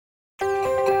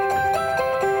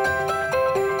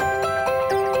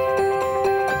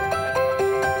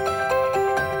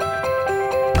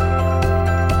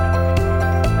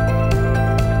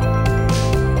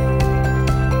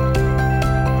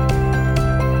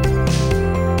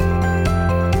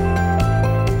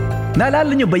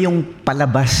Naalala nyo ba yung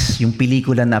palabas, yung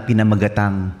pelikula na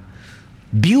pinamagatang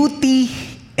Beauty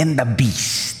and the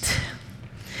Beast?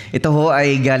 Ito ho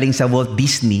ay galing sa Walt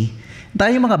Disney.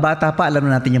 Tayo mga bata pa, alam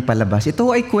na natin yung palabas.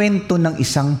 Ito ay kwento ng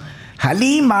isang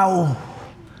halimaw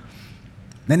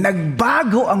na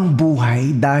nagbago ang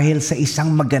buhay dahil sa isang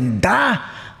maganda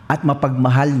at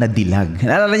mapagmahal na dilag.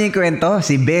 Naalala niyo yung kwento?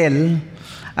 Si Belle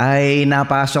ay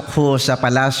napasok ho sa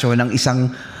palasyo ng isang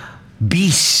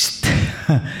beast.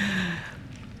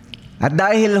 At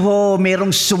dahil ho merong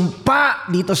sumpa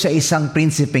dito sa isang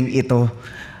prinsipeng ito,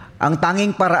 ang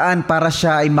tanging paraan para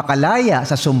siya ay makalaya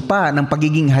sa sumpa ng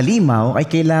pagiging halimaw ay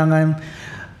kailangan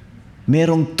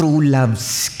merong true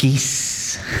love's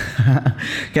kiss.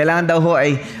 Kailangan daw ho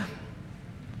ay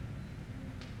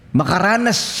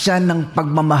makaranas siya ng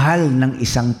pagmamahal ng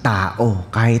isang tao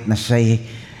kahit na siya'y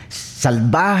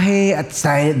salbahe at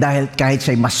dahil kahit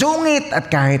siya'y masungit at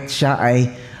kahit siya ay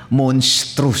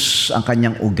monstrous ang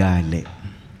kanyang ugali.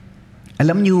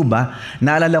 Alam niyo ba,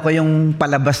 naalala ko yung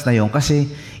palabas na yon kasi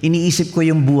iniisip ko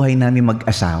yung buhay namin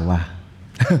mag-asawa.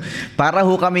 Para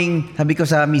ho kaming, sabi ko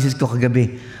sa misis ko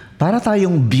kagabi, para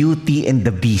tayong Beauty and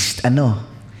the Beast. Ano?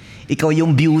 Ikaw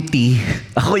yung beauty,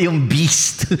 ako yung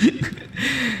beast.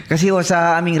 Kasi ho,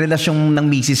 sa aming relasyon ng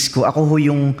misis ko, ako ho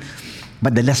yung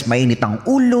madalas mainit ang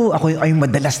ulo, ako yung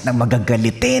madalas na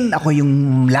magagalitin, ako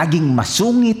yung laging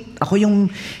masungit, ako yung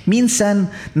minsan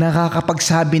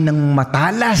nakakapagsabi ng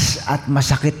matalas at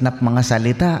masakit na mga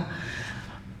salita.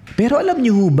 Pero alam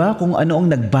niyo ba kung ano ang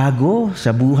nagbago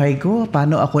sa buhay ko?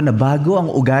 Paano ako nabago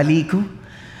ang ugali ko?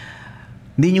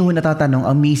 Hindi niyo ho natatanong,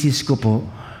 ang misis ko po,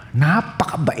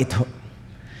 napakabait ho.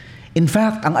 In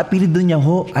fact, ang apelido niya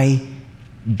ho ay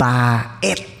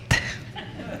Bait.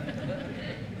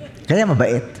 Kaya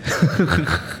mabait.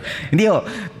 Hindi ho,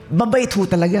 mabait ho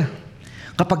talaga.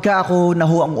 Kapag ka ako na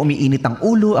ho ang umiinit ang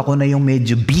ulo, ako na yung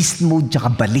medyo beast mode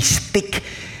tsaka ballistic,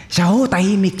 siya ho,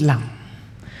 tahimik lang.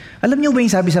 Alam niyo ba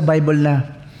yung sabi sa Bible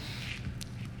na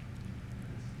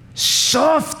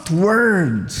soft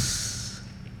words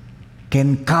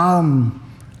can calm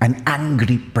an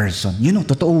angry person. You know,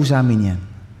 totoo sa amin yan.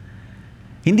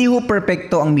 Hindi ho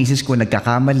perfecto ang misis ko,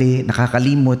 nagkakamali,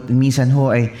 nakakalimot, minsan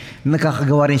ho ay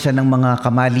nakakagawa rin siya ng mga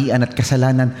kamalian at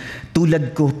kasalanan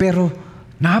tulad ko, pero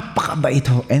napakabait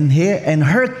ho. And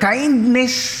her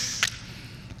kindness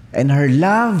and her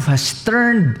love has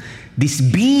turned this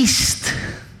beast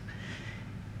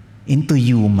into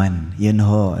human. Yun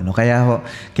ho. Kaya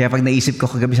pag naisip ko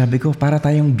kagabi, sabi ko, para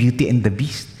tayong Beauty and the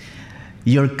Beast.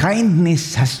 Your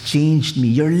kindness has changed me.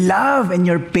 Your love and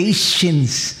your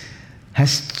patience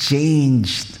has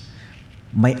changed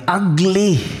my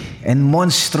ugly and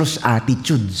monstrous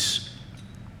attitudes.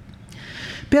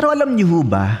 Pero alam niyo ho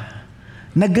ba,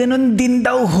 na ganun din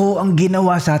daw ho ang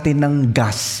ginawa sa atin ng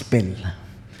gospel.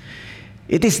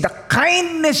 It is the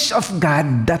kindness of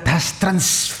God that has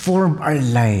transformed our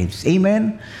lives.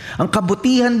 Amen? Ang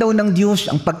kabutihan daw ng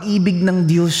Diyos, ang pag-ibig ng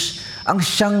Diyos, ang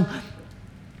siyang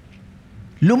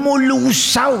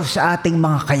lumulusaw sa ating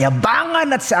mga kayabangan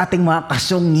at sa ating mga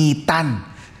kasungitan.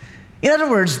 In other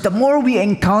words, the more we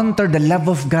encounter the love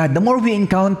of God, the more we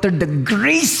encounter the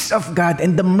grace of God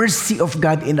and the mercy of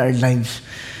God in our lives,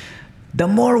 the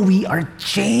more we are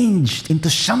changed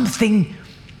into something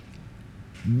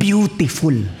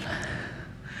beautiful.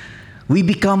 We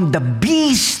become the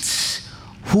beasts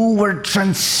who were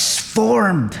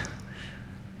transformed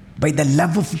by the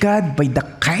love of God, by the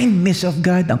kindness of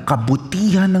God, ang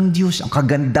kabutihan ng Diyos, ang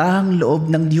kagandahang loob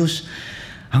ng Diyos,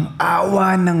 ang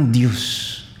awa ng Diyos.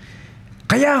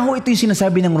 Kaya ho, ito yung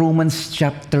sinasabi ng Romans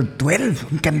chapter 12.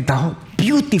 Ang ganda ho.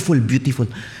 Beautiful, beautiful.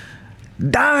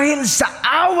 Dahil sa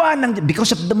awa ng Diyos,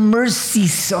 because of the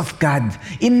mercies of God,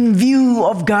 in view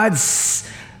of God's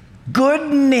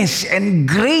goodness and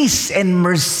grace and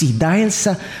mercy, dahil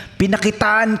sa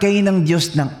pinakitaan kayo ng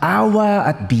Diyos ng awa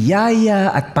at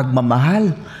biyaya at pagmamahal.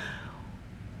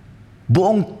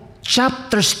 Buong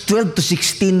chapters 12 to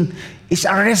 16 is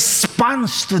a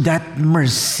response to that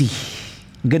mercy.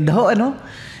 Ganda ho, ano?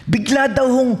 Bigla daw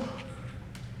hong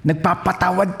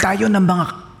nagpapatawad tayo ng mga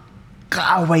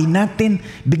kaaway natin.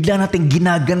 Bigla natin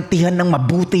ginagantihan ng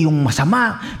mabuti yung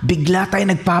masama. Bigla tayo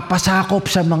nagpapasakop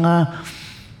sa mga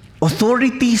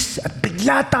authorities. At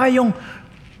bigla tayong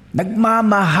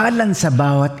nagmamahalan sa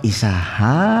bawat isa.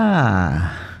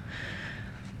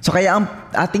 So kaya ang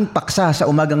ating paksa sa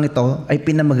umagang ito ay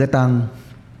pinamagatang,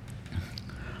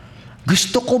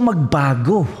 gusto ko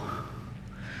magbago.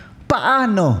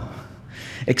 Paano?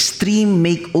 Extreme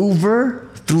makeover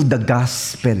through the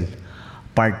gospel.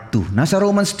 Part 2. Nasa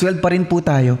Romans 12 pa rin po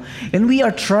tayo. And we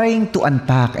are trying to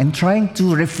unpack and trying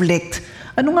to reflect,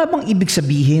 ano nga bang ibig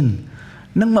sabihin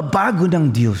nang mabago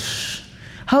ng Diyos.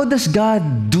 How does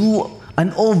God do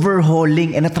an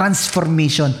overhauling and a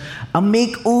transformation, a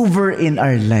makeover in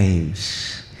our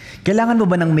lives? Kailangan mo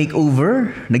ba ng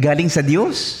makeover na galing sa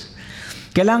Diyos?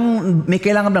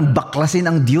 Kailangan bang baklasin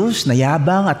ang Diyos na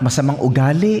yabang at masamang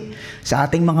ugali sa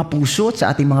ating mga puso at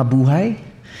sa ating mga buhay?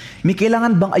 May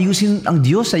kailangan bang ayusin ang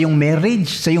Diyos sa iyong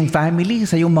marriage, sa iyong family,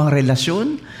 sa iyong mga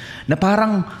relasyon? Na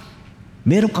parang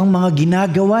meron kang mga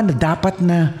ginagawa na dapat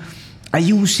na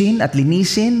ayusin at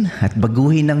linisin at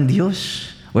baguhin ng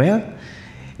Diyos? Well,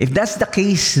 if that's the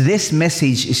case, this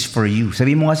message is for you.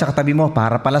 Sabi mo nga sa katabi mo,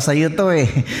 para pala sa iyo to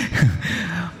eh.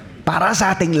 Para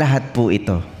sa ating lahat po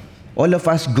ito. All of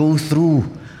us go through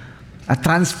a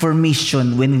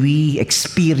transformation when we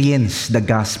experience the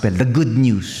gospel, the good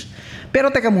news. Pero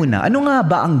teka muna, ano nga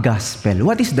ba ang gospel?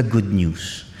 What is the good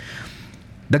news?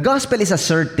 The gospel is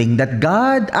asserting that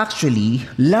God actually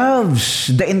loves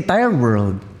the entire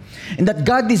world and that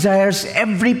God desires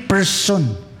every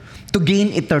person to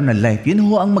gain eternal life. Yun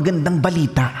ho ang magandang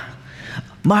balita.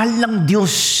 Mahal ng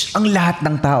Diyos ang lahat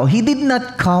ng tao. He did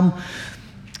not come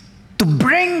to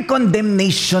bring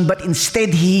condemnation, but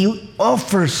instead, He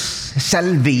offers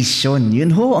salvation. Yun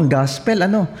ho ang gospel.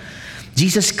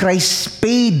 Jesus Christ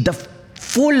paid the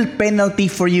full penalty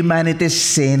for humanity's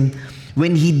sin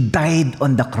when He died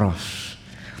on the cross.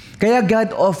 Kaya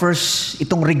God offers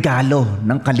itong regalo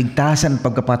ng kaligtasan at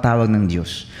pagkapatawag ng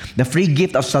Diyos. The free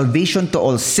gift of salvation to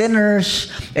all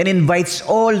sinners and invites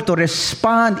all to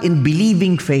respond in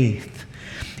believing faith.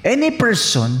 Any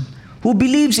person who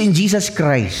believes in Jesus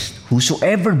Christ,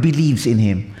 whosoever believes in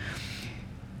Him,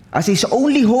 as his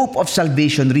only hope of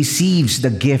salvation, receives the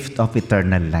gift of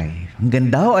eternal life. Ang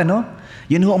ganda ho,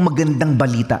 Yun ho ang magandang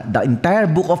balita. The entire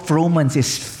book of Romans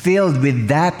is filled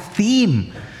with that theme.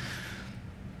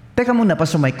 Teka muna,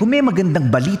 Pastor Mike, kung may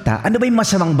magandang balita, ano ba yung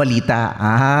masamang balita?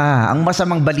 Ang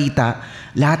masamang balita,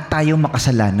 lahat tayo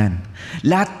makasalanan.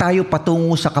 Lahat tayo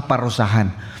patungo sa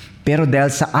kaparusahan. Pero dahil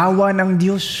sa awa ng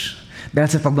Diyos, dahil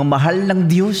sa pagmamahal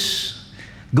ng Diyos,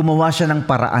 gumawa siya ng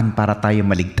paraan para tayo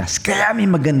maligtas. Kaya may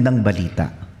magandang balita.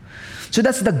 So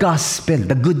that's the gospel,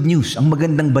 the good news, ang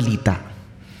magandang balita.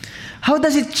 How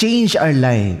does it change our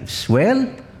lives? Well,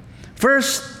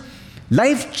 first,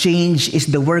 life change is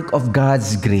the work of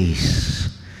God's grace.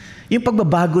 Yung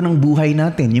pagbabago ng buhay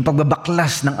natin, yung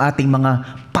pagbabaklas ng ating mga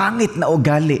pangit na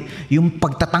ugali, yung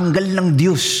pagtatanggal ng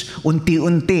Diyos,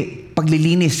 unti-unti,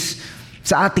 paglilinis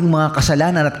sa ating mga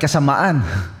kasalanan at kasamaan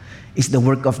is the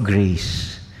work of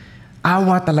grace.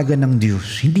 Awa talaga ng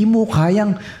Diyos. Hindi mo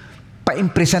kayang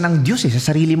paimpresa ng Diyos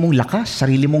sa sarili mong lakas,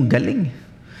 sarili mong galing.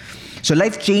 So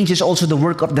life change is also the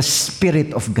work of the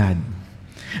Spirit of God.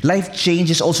 Life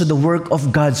change is also the work of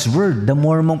God's Word. The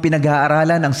more mong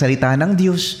pinag-aaralan ang salita ng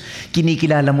Diyos,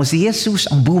 kinikilala mo si Jesus,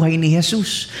 ang buhay ni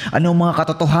Jesus, anong mga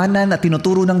katotohanan na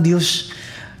tinuturo ng Diyos,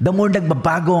 the more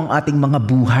nagbabago ang ating mga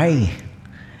buhay.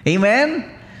 Amen?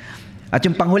 At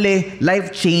yung panghuli,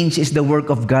 life change is the work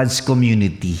of God's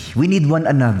community. We need one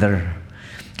another.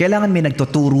 Kailangan may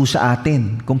nagtuturo sa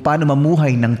atin kung paano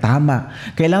mamuhay ng tama.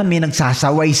 Kailangan may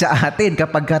nagsasaway sa atin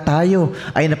kapag tayo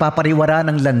ay napapariwara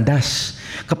ng landas.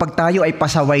 Kapag tayo ay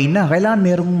pasaway na, kailangan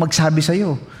merong magsabi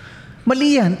sa'yo,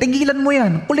 mali yan, tigilan mo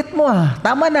yan, kulit mo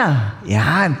tama na.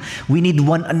 Yan, we need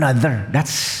one another.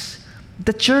 That's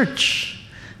the church.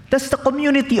 That's the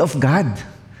community of God.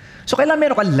 So, kailangan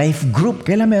meron kang life group.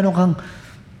 Kailangan meron kang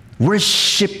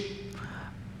worship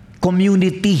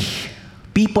community.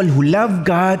 People who love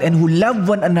God and who love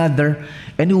one another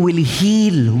and who will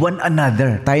heal one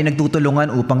another. Tayo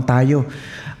nagtutulungan upang tayo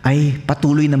ay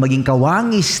patuloy na maging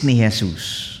kawangis ni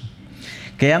Jesus.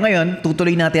 Kaya ngayon,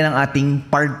 tutuloy natin ang ating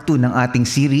part 2 ng ating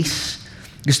series.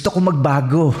 Gusto ko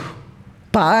magbago.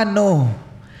 Paano?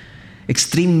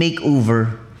 Extreme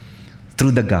makeover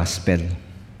through the gospel.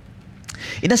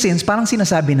 In a sense, parang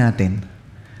sinasabi natin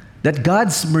that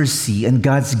God's mercy and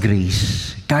God's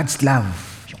grace, God's love,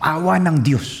 yung awa ng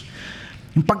Diyos,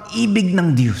 yung pag-ibig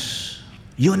ng Diyos,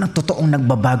 yun ang totoong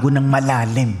nagbabago ng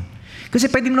malalim. Kasi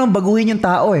pwede mo naman baguhin yung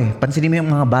tao Pansinin mo yung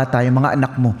mga bata, yung mga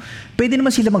anak mo. Pwede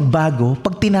naman sila magbago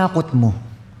pag tinakot mo.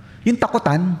 Yung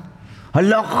takutan,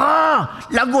 hala ka!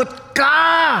 Lagot ka!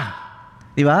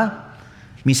 Di ba?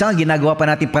 Minsan, ginagawa pa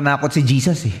natin panakot si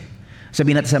Jesus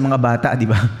Sabihin natin sa mga bata, di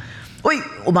ba? Uy,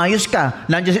 umayos ka.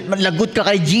 Lagot ka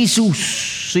kay Jesus.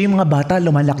 So yung mga bata,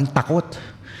 lumalaking takot.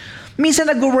 Minsan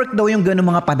nag-work daw yung gano'ng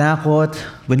mga panakot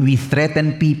when we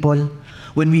threaten people,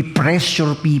 when we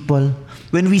pressure people,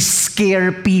 when we scare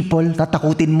people,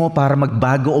 tatakutin mo para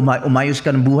magbago, umayos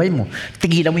ka ng buhay mo.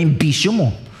 Tigilan mo yung bisyo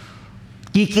mo.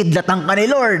 Kikidlatan ka ni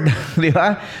Lord. Di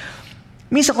ba?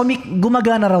 Minsan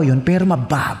gumagana raw yun, pero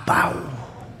mababaw.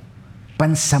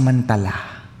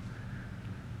 pansamantala.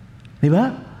 Di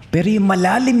ba? Pero yung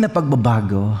malalim na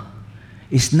pagbabago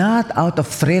is not out of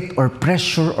threat or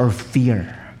pressure or fear.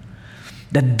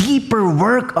 The deeper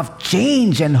work of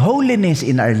change and holiness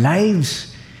in our lives,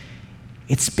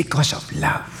 it's because of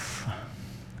love.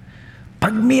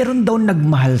 Pag meron daw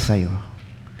nagmahal sa'yo,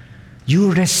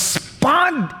 you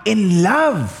respond in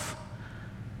love,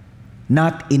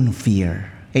 not in fear.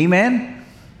 Amen?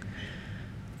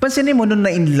 Pansinin mo nung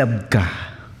na-in-love ka.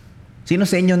 Sino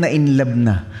sa inyo na-in-love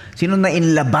na? Sino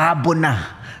na-in-lababo na?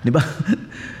 Di ba?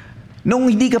 Nung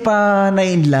hindi ka pa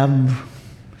na-in-love,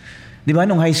 di ba,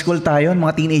 nung high school tayo,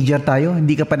 mga teenager tayo,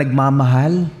 hindi ka pa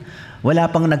nagmamahal, wala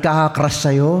pang nagkaka-crush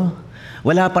sa'yo,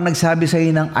 wala pang nagsabi sa'yo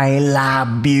ng I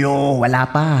love you, wala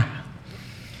pa.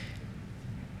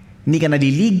 Hindi ka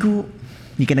naliligo,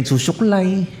 hindi ka nagsusuklay,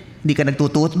 hindi ka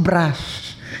nagtutoothbrush.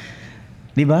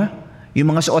 Di ba?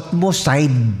 Yung mga suot mo,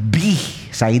 side B,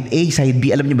 side A, side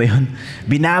B, alam niyo ba yun?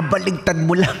 Binabaligtad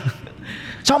mo lang.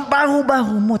 So, ang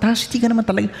baho-baho mo, tapos hindi ka naman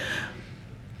talaga.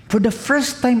 For the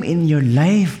first time in your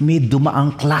life, may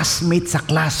dumaang classmate sa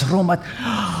classroom at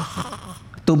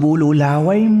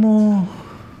tubululaway mo.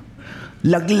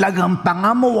 Laglag ang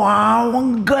panga mo. Wow,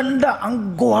 ang ganda,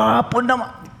 ang gwapo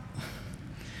naman.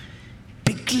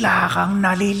 Bigla kang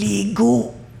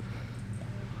naliligo.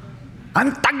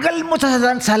 Ang tagal mo sa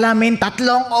salamin, 3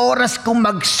 oras kung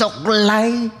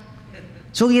magsuklay.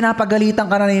 So, ginapagalitan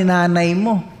ka na ni nanay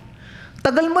mo.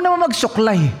 Tagal mo naman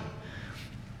magsuklay.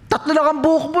 3 lang ang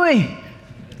buhok mo eh.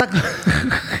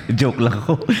 Joke lang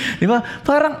ako. Di ba?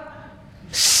 Parang,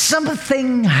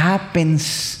 something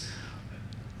happens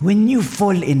when you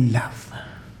fall in love.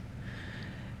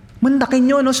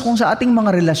 Mandakin nyo, no? Kung sa ating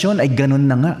mga relasyon ay ganun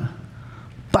na nga.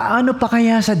 Paano pa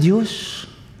kaya sa Diyos?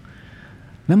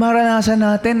 Na maranasan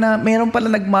natin na mayroon pala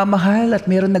nagmamahal at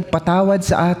mayroon nagpatawad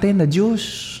sa atin na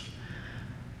Diyos.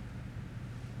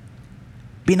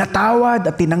 Pinatawad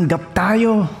at tinanggap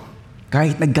tayo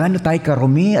kahit naggaano tayo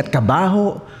karumi at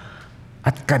kabaho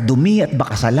at kadumi at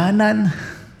makasalanan.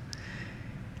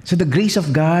 So the grace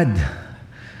of God,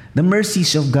 the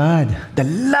mercies of God, the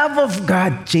love of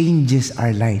God changes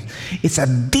our life. It's a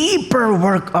deeper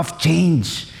work of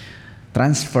change,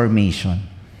 transformation.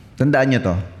 Tandaan nyo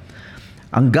to.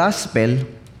 Ang gospel,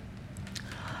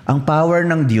 ang power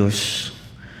ng Diyos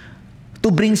to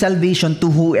bring salvation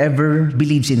to whoever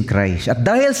believes in Christ. At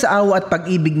dahil sa awa at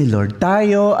pag-ibig ni Lord,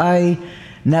 tayo ay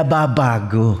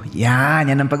nababago. Yan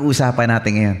ang pag-uusapan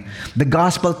natin ngayon. The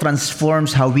gospel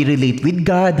transforms how we relate with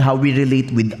God, how we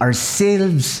relate with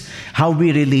ourselves, how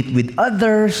we relate with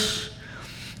others.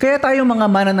 Kaya tayo mga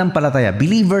mananampalataya,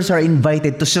 believers are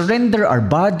invited to surrender our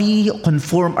body,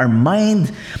 conform our mind,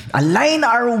 align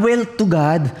our will to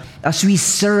God as we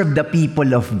serve the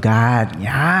people of God.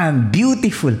 Yan,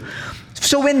 beautiful.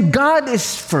 So when God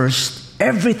is first,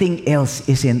 everything else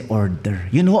is in order.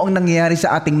 Yun ho ang nangyayari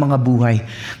sa ating mga buhay.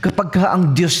 Kapag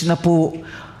ang Diyos na po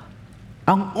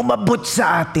ang umabot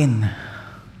sa atin,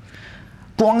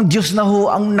 kung ang Diyos na ho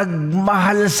ang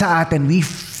nagmahal sa atin, we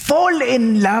fall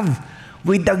in love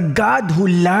with the God who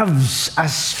loves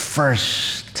us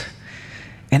first.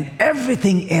 And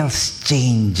everything else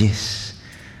changes.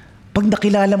 Pag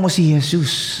nakilala mo si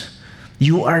Jesus,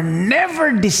 you are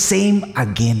never the same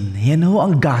again. Yan ho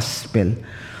ang gospel.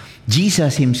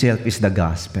 Jesus Himself is the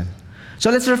gospel.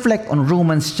 So let's reflect on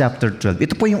Romans chapter 12.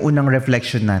 Ito po yung unang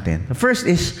reflection natin. The first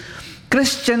is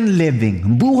Christian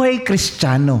living. Buhay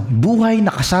Kristiyano, buhay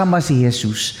na kasama si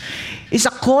Jesus, is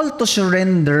a call to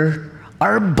surrender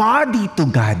our body to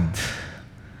God.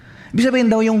 Ibig sabihin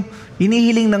daw yung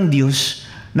hinihiling ng Diyos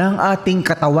na ang ating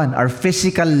katawan, our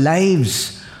physical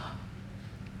lives,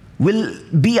 will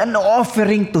be an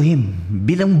offering to Him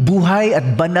bilang buhay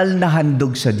at banal na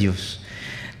handog sa Diyos.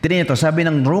 Tignan niyo to, sabi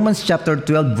ng Romans chapter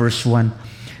 12 verse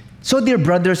 1, So dear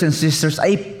brothers and sisters,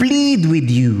 I plead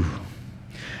with you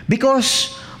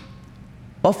because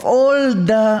of all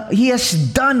He has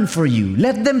done for you,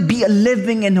 let them be a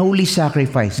living and holy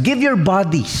sacrifice. Give your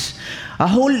bodies a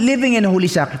whole living and holy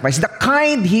sacrifice, the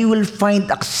kind He will find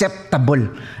acceptable.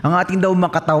 Ang ating daw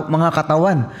mga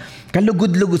katawan,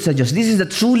 kalugod-lugod sa Diyos. This is the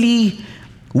truly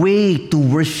way to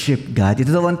worship God.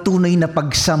 Ito daw ang tunay na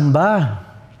pagsamba.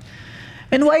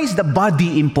 And why is the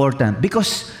body important?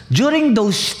 Because during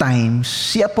those times,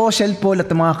 si Apostle Paul at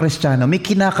mga Kristiyano may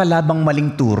kinakalabang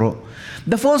maling turo.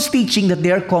 The false teaching that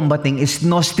they are combating is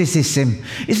Gnosticism.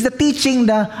 It's the teaching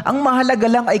na ang mahalaga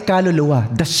lang ay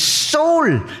kaluluwa. The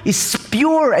soul is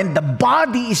pure and the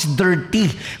body is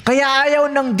dirty. Kaya ayaw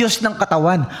ng Diyos ng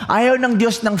katawan. Ayaw ng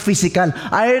Diyos ng physical.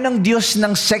 Ayaw ng Diyos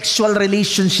ng sexual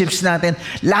relationships natin.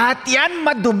 Lahat yan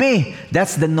madumi.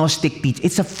 That's the Gnostic teaching.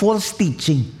 It's a false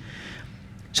teaching.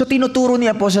 So tinuturo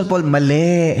ni Apostle Paul,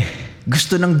 mali.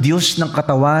 Gusto ng Diyos ng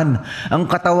katawan. Ang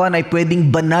katawan ay pwedeng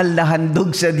banal na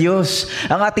handog sa Diyos.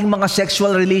 Ang ating mga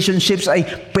sexual relationships ay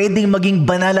pwedeng maging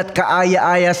banal at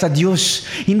kaaya-aya sa Diyos.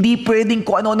 Hindi pwedeng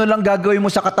kung ano-ano lang gagawin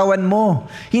mo sa katawan mo.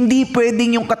 Hindi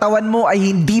pwedeng yung katawan mo ay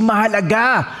hindi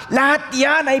mahalaga. Lahat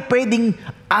yan ay pwedeng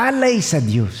alay sa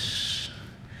Diyos.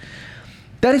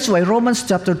 That is why Romans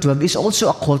chapter 12 is also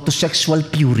a call to sexual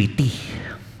purity.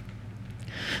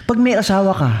 Pag may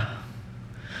asawa ka,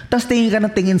 tapos tingin ka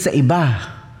ng tingin sa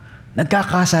iba,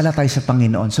 nagkakasala tayo sa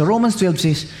Panginoon. So Romans 12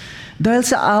 says, dahil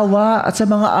sa awa at sa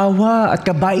mga awa at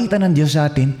kabaitan ng Diyos sa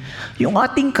atin, yung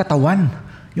ating katawan,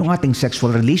 yung ating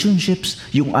sexual relationships,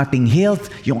 yung ating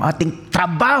health, yung ating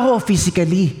trabaho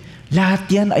physically, lahat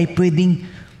yan ay pwedeng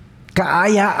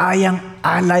kaaya-ayang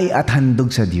alay at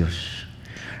handog sa Diyos.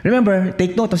 Remember,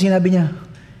 take note, sinabi niya,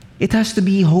 it has to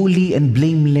be holy and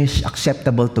blameless,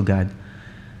 acceptable to God.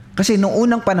 Kasi noong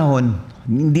unang panahon,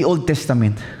 in the Old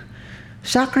Testament,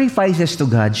 sacrifices to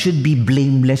God should be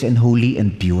blameless and holy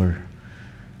and pure.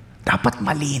 Dapat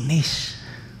malinis.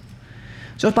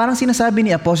 So parang sinasabi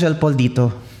ni Apostle Paul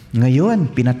dito, ngayon,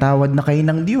 pinatawad na kayo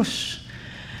ng Diyos.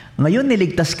 Ngayon,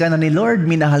 niligtas ka na ni Lord,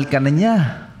 minahal ka na niya.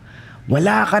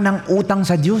 Wala ka ng utang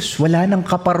sa Diyos, wala nang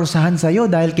kaparusahan sa iyo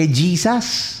dahil kay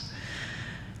Jesus.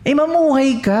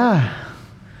 Mamuhay ka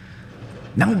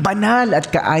ng banal at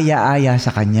kaaya-aya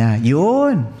sa Kanya.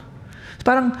 Yun.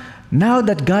 Parang, now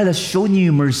that God has shown you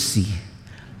mercy,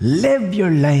 live your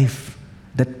life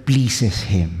that pleases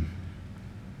Him.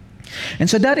 And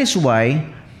so that is why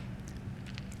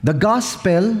the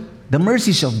gospel, the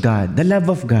mercies of God, the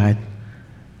love of God,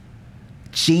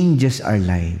 changes our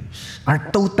lives,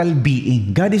 our total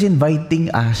being. God is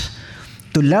inviting us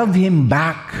to love Him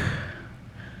back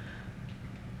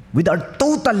with our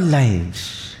total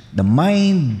lives, the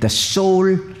mind, the soul,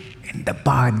 and the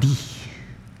body.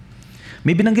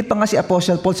 May binanggit pa nga si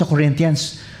Apostle Paul sa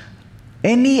Corinthians,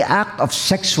 any act of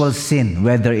sexual sin,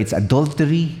 whether it's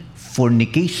adultery,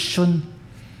 fornication,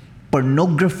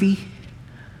 pornography,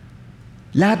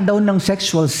 lahat daw ng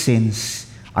sexual sins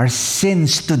are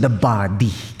sins to the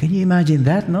body. Can you imagine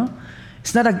that, no?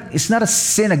 It's not a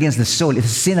sin against the soul, it's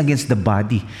a sin against the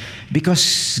body.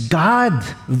 Because God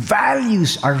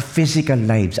values our physical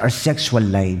lives, our sexual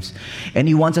lives, and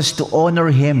He wants us to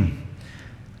honor Him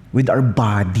with our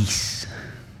bodies.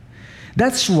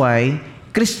 That's why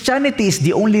Christianity is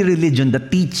the only religion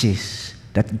that teaches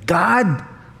that God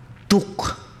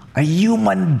took a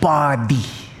human body,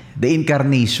 the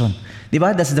incarnation. Di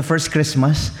ba? That's the first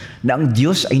Christmas na ang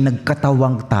Diyos ay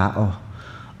nagkatawang tao.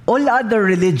 All other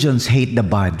religions hate the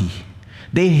body.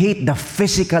 They hate the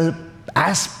physical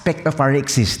aspect of our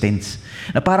existence.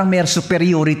 Na parang may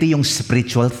superiority yung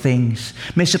spiritual things.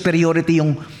 May superiority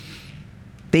yung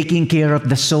taking care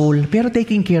of the soul, pero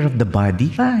taking care of the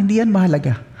body, hindi yan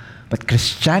mahalaga. But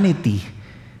Christianity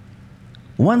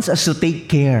wants us to take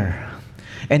care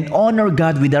and honor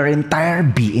God with our entire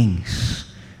beings.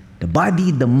 The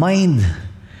body, the mind,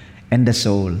 and the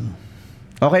soul.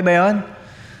 Okay ba yun?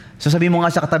 So sabi mo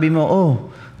nga sa katabi mo,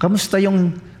 kamusta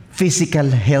yung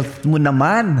physical health mo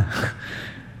naman?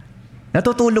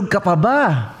 Natutulog ka pa ba?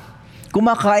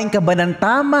 Kumakain ka ba ng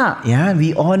tama? Yan,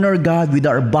 we honor God with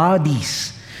our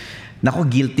bodies. Nako,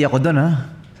 guilty ako doon, ha?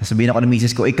 Sasabihin ako ng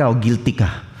misis ko, ikaw, guilty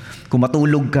ka. Kung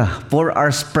matulog ka, 4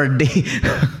 hours per day.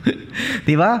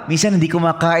 Diba? Minsan hindi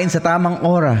kumakain sa tamang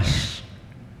oras.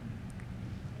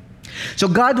 So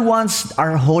God wants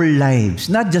our whole lives,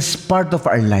 not just part of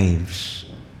our lives.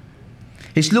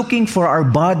 He's looking for our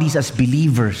bodies as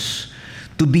believers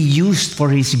to be used for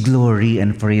His glory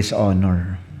and for His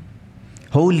honor.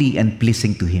 Holy and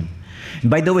pleasing to Him. And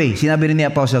by the way, sinabi rin ni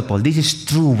Apostle Paul, this is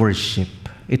true worship.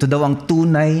 Ito daw ang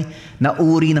tunay na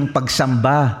uri ng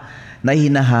pagsamba na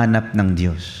hinahanap ng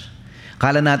Diyos.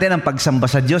 Kala natin ang pagsamba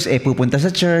sa Diyos, pupunta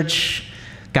sa church,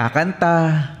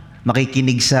 kakanta,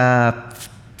 makikinig sa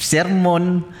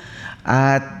sermon,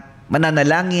 at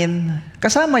mananalangin.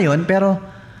 Kasama yon, pero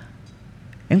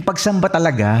yung pagsamba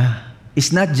talaga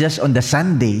is not just on the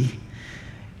Sunday.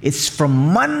 It's from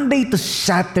Monday to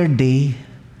Saturday.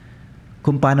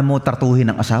 Kung paano mo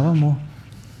tratuhin ang asawa mo.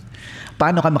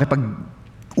 Paano ka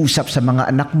makipag-usap sa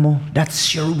mga anak mo. That's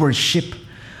your worship.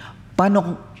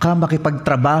 Paano ka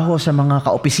makipagtrabaho sa mga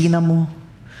kaopisina mo.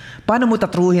 Paano mo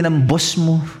tratuhin ang boss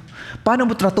mo. Paano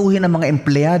mo tratuhin ang mga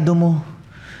empleyado mo.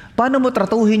 Paano mo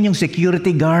tratuhin yung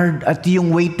security guard at yung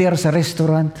waiter sa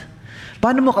restaurant.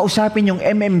 Paano mo kausapin yung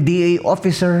MMDA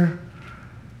officer.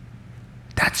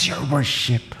 That's your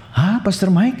worship. Pastor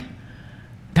Mike?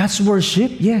 That's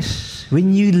worship? Yes.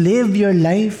 When you live your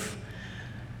life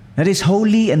that is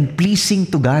holy and pleasing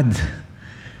to God.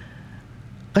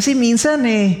 Kasi minsan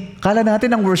kala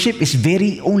natin ang worship is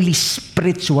very only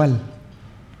spiritual.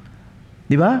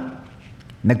 Di ba?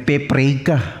 Nagpe-pray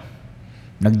ka.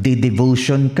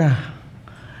 Nagde-devotion ka.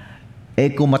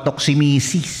 Kumatok si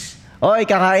misis. Oy,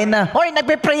 kakain na. Oy,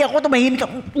 nagpe-pray ako. Tumahin ka.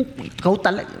 Ikaw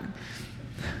talaga.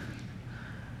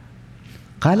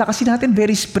 Kala kasi natin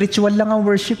very spiritual lang ang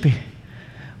worship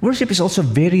Worship is also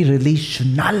very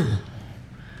relational.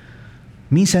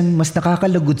 Minsan, mas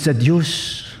nakakalugod sa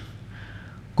Diyos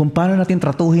kung paano natin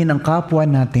tratuhin ang kapwa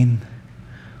natin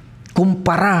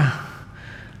kumpara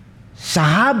sa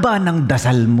haba ng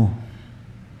dasal mo.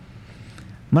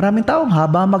 Maraming taong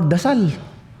haba magdasal.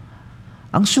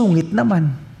 Ang sungit naman.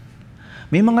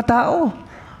 May mga tao,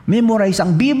 memorize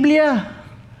ang Biblia.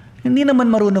 Hindi naman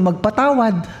marunong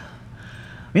magpatawad.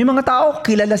 May mga tao,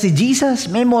 kilala si Jesus,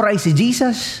 memorize si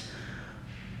Jesus.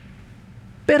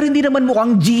 Pero hindi naman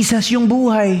mukhang Jesus yung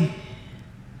buhay.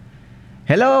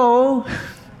 Hello?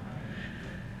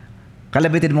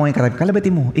 Kalabitin mo ngayon,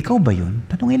 kalabitin mo, ikaw ba yun?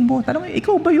 Tanungin mo,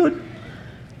 ikaw ba yun?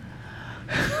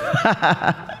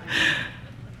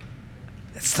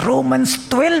 It's Romans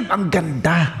 12, ang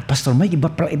ganda. Pastor Mike,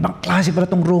 ibang klase pala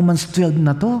tong Romans 12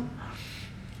 na to.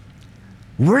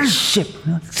 Worship.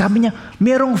 Sabi niya,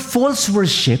 merong false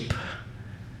worship,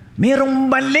 merong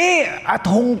mali at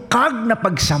hungkag na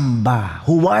pagsamba,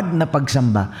 huwad na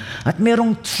pagsamba, at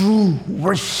merong true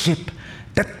worship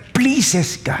that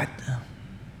pleases God.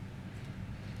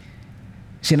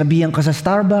 Sinabihan ka sa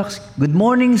Starbucks, good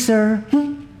morning, sir.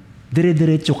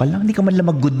 Dire-diretso ka lang. Hindi ka man lang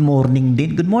mag-good morning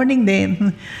din. Good morning din.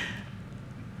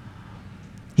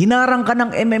 Hinarang ka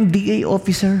ng MMDA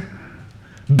officer.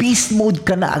 Beast mode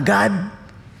ka na agad.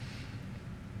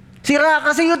 Sira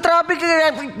kasi yung traffic.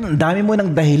 Ang dami mo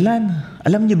ng dahilan.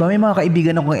 Alam niyo ba, may mga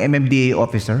kaibigan akong MMDA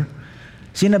officer.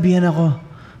 Sinabihan ako,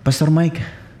 Pastor Mike,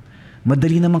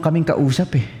 madali naman kaming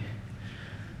kausap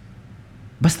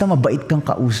Basta mabait kang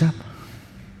kausap.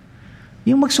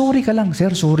 Yung mag-sorry ka lang,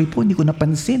 sir, sorry po, hindi ko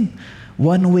napansin.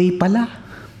 One way pala.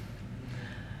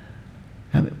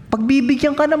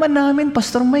 Pagbibigyan ka naman namin,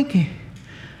 Pastor Mike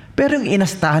Pero yung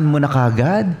inastahan mo na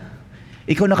kagad,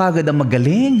 ikaw na kagad ang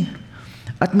magaling,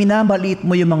 at minamaliit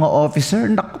mo yung mga officer,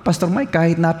 naku, Pastor Mike,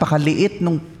 kahit napakaliit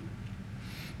nung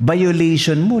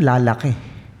violation mo, lalaki.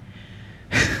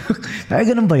 Kaya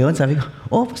ganun ba yun? Sabi ko,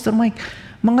 Pastor Mike,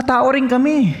 mga tao rin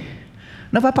kami.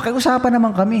 Napapakiusapan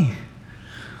naman kami.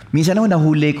 Minsan ako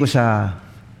nahuli ko sa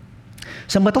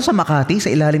Makati,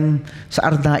 sa ilalim sa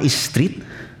Arnaiz Street.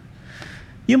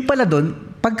 Yung pala doon,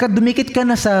 pagka dumikit ka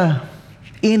na sa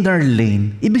inner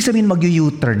lane, ibig sabihin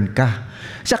mag-U-turn ka.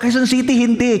 Sa Quezon City,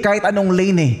 hindi. Kahit anong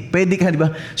lane pwede ka, di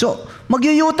ba? So,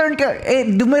 mag-U-turn ka.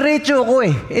 Dumiretso ako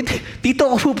dito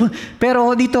ako,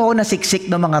 pero dito ako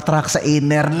nasiksik ng mga truck sa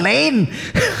inner lane.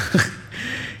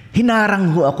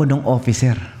 Hinarang ho ako ng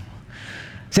officer.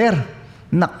 Sir,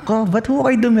 nako, ba't ho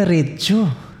kayo dumiretso?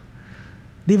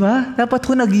 Di ba? Dapat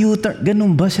ho nag-U-turn.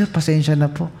 Ganun ba, sir? Pasensya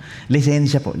na po.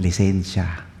 Lisensya po. Lisensya.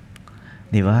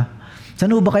 Di ba?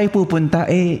 Saan ho ba kayo pupunta?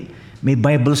 May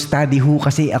Bible study ho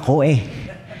kasi ako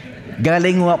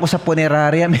Galing ho ako sa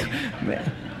puneraria.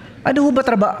 Ano ho ba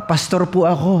trabaho? Pastor po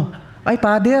ako. Ay,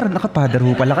 father. Naka-father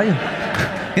ho pala kayo.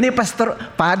 Hindi, pastor.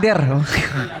 Father.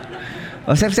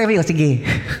 Sabi ko, sige.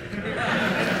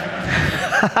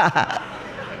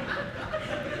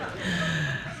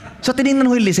 So, tinignan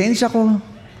ko yung lisensya ko.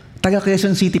 Taga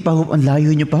Quezon City pa ho. Ang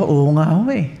layo nyo pa ho. Oo nga ho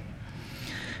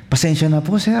Pasensya na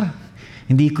po, sir.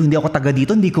 Hindi ako taga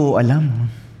dito. Hindi ko alam.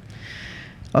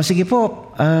 Sige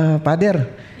po,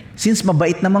 Father. Since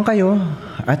mabait naman kayo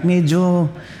at medyo,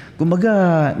 kumbaga,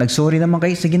 nag-sorry naman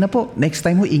kayo. Sige na po. Next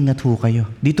time ho, ingat ho kayo.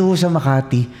 Dito ho sa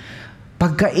Makati,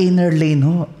 pagka inner lane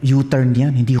ho, U-turn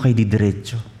yan. Hindi ho kayo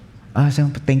didiretso.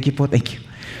 Thank you po. Thank you.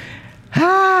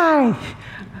 Hi!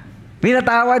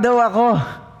 Pinatawa daw ako.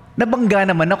 Nabangga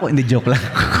naman ako. Hindi, joke lang.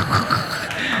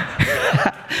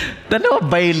 Dalawa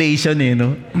violation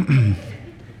no?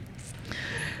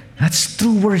 That's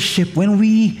true worship when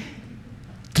we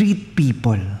treat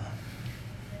people.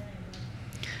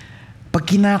 Pag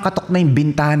kinakatok na yung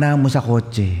bintana mo sa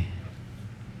kotse,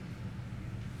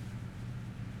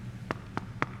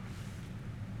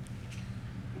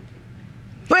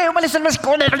 umalis na mas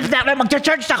ko na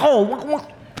mag-church ako.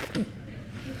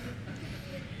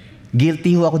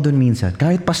 Guilty ho ako dun minsan.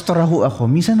 Kahit pastor ho ako,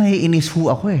 minsan naiinis ho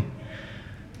ako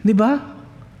Di ba?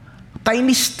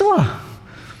 Kainis to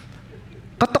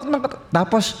Katok ng katok.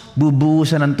 Tapos,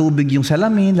 bubuhusan ng tubig yung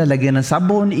salamin, lalagyan ng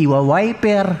sabon,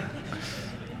 iwa-wiper.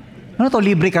 Ano to?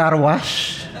 Libre car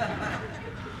wash?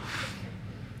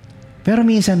 Pero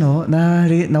minsan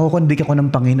nakukonbik ako ng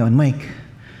Panginoon, Mike,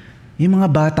 yung mga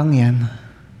batang yan,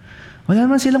 Wala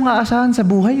naman silang aasahan sa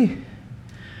buhay eh.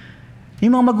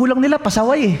 Yung mga magulang nila,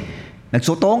 pasaway eh.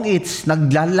 Nagsutong its,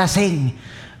 naglalasing.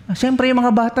 Siyempre yung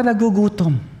mga bata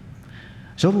nagugutom.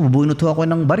 So, bubunot ho ako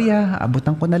ng barya,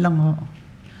 abutan ko na lang ho.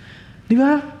 Di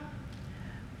ba?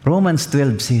 Romans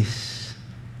 12 says,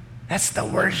 that's the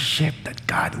worship that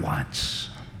God wants.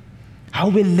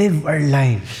 How we live our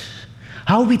lives.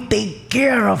 How we take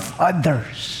care of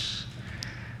others.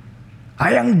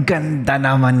 Ay, ang ganda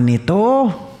naman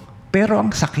nito. Pero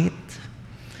ang sakit.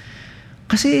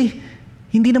 Kasi,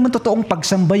 hindi naman totoong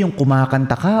pagsamba yung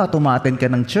kumakanta ka at umattend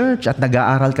ka ng church at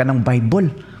nag-aaral ka ng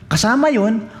Bible. Kasama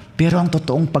yun, pero ang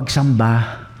totoong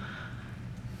pagsamba,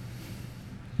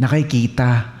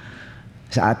 nakikita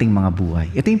sa ating mga buhay.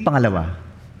 Ito yung pangalawa.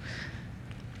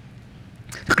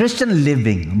 Christian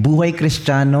living, buhay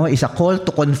Kristiyano, is a call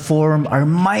to conform our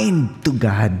mind to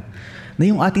God. Na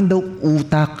yung ating daw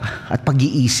utak at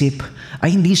pag-iisip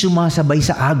ay hindi sumasabay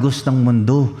sa agos ng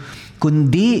mundo,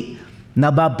 kundi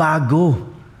nababago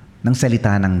ng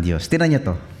salita ng Diyos. Tingnan niyo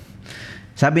to.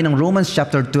 Sabi ng Romans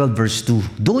chapter 12 verse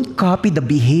 2, don't copy the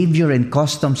behavior and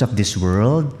customs of this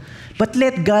world, but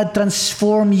let God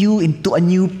transform you into a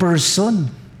new person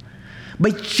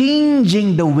by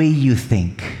changing the way you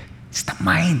think. It's the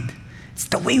mind. It's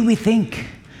the way we think.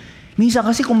 Minsan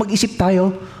kasi kung mag-isip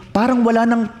tayo, parang wala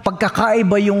nang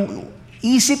pagkakaiba yung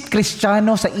isip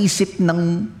Kristiyano sa isip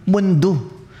ng mundo.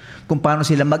 Kung paano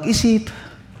sila mag-isip,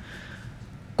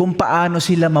 kung paano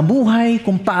sila mamuhay,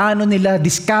 kung paano nila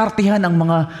diskartihan ang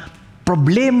mga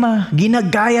problema,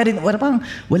 ginagaya rin,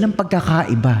 walang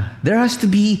pagkakaiba. There has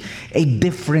to be a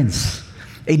difference,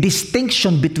 a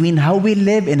distinction between how we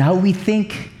live and how we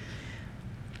think.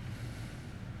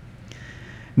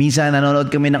 Minsan nanonood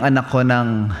kami ng anak ko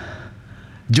ng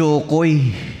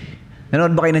Jokoy.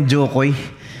 Nanonood ba kayo ng Jokoy?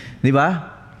 Di ba?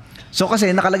 So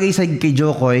kasi nakalagay sa kay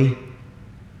Jokoy,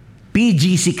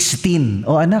 PG-16.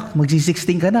 O anak,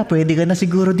 magsi-16 ka na, pwede ka na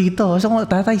siguro dito. So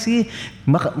tatay, sige.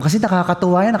 Kasi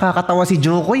nakakatawa yan, nakakatawa si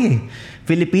Jokoy eh.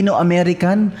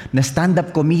 Filipino-American na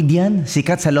stand-up comedian,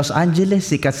 sikat sa Los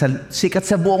Angeles, sikat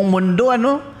sa buong mundo,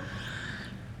 ano?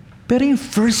 Pero yung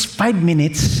first 5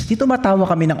 minutes, dito matawa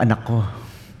kami ng anak ko.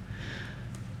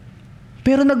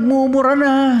 Pero nagmumura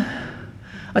na.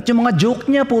 At yung mga joke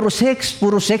niya, puro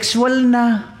sexual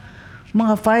na.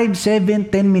 Mga 5,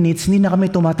 7, 10 minutes, hindi na kami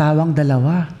tumatawang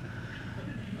dalawa.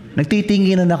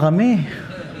 Nagtitingin na kami.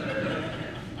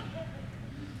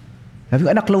 Sabi ko,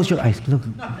 anak, close your eyes. Look.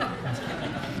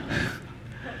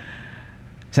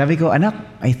 Sabi ko, anak,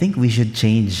 I think we should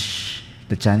change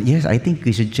the channel. Yes, I think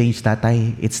we should change,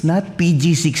 tatay. It's not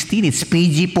PG-16, it's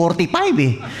PG-45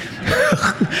 eh.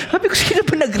 Sabi ko, sino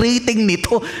pa nag-rating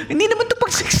nito? Hindi naman ito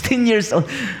pag 16 years old.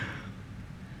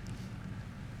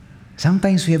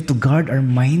 Sometimes we have to guard our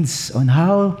minds on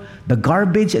how the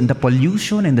garbage and the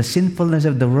pollution and the sinfulness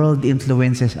of the world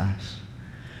influences us.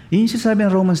 Yun yung sinasabi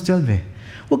ng Romans 12 eh.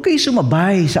 Huwag kayo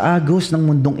sumabay sa agos ng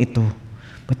mundong ito.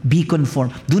 But be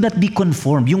conformed. Do not be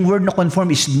conformed. Yung word na conform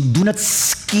is do not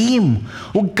scheme.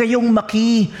 Huwag kayong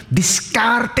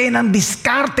diskarte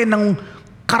ng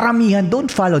karamihan.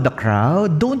 Don't follow the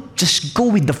crowd. Don't just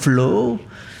go with the flow.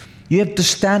 You have to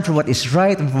stand for what is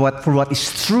right and for what is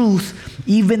truth,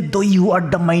 even though you are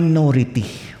the minority.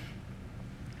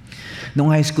 Nung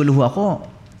high school ho ako,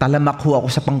 talamak ho ako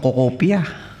sa pangkokopya.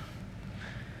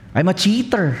 I'm a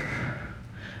cheater.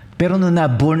 Pero nung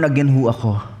na-born again ho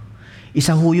ako,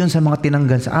 isa ho yun sa mga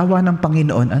tinanggal sa awa ng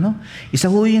Panginoon. Isa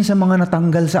ho yun sa mga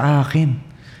natanggal sa akin.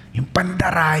 Yung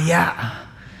pandaraya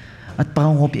at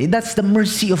pangkokopya. That's the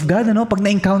mercy of God. Pag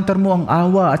na-encounter mo ang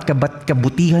awa at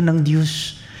kabutihan ng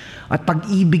Diyos, at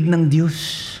pag-ibig ng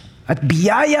Diyos, at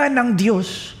biyaya ng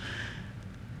Diyos,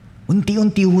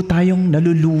 unti-unti ho tayong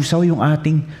nalulusaw yung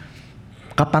ating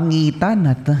kapangitan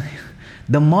at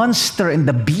the monster and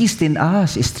the beast in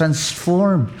us is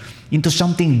transformed into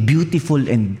something beautiful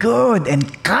and good and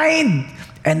kind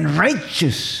and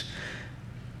righteous.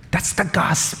 That's the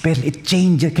gospel. It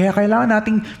changes. Kaya kailangan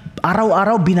nating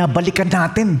araw-araw binabalikan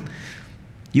natin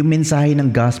yung mensahe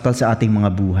ng gospel sa ating mga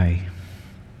buhay.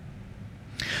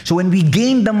 So when we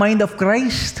gain the mind of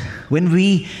Christ, when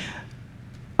we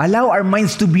allow our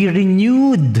minds to be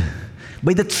renewed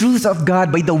by the truth of God,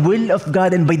 by the will of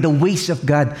God, and by the ways of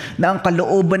God, na ang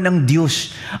kalooban ng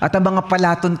Diyos at ang mga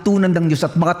palatuntunan ng Diyos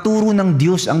at mga turo ng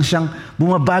Diyos ang siyang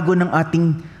bumabago ng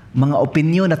ating mga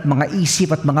opinyon at mga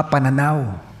isip at mga pananaw,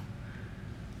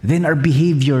 then our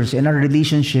behaviors and our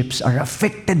relationships are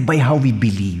affected by how we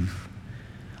believe.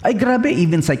 Ay grabe,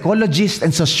 even psychologists and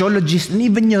sociologists and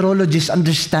even neurologists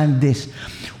understand this.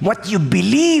 What you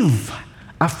believe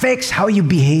affects how you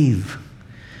behave.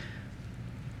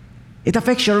 It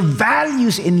affects your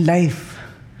values in life.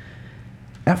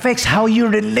 It affects how you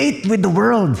relate with the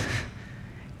world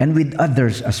and with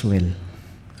others as well.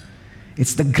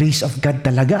 It's the grace of God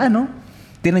talaga, ano?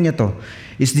 Tingnan nyo to.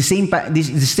 It's the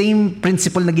same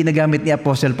principle na ginagamit ni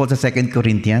Apostle Paul sa 2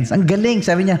 Corinthians. Ang galing,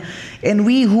 sabi niya, and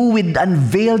we who with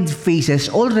unveiled faces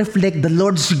all reflect the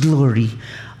Lord's glory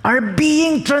are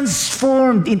being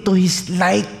transformed into His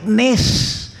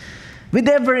likeness with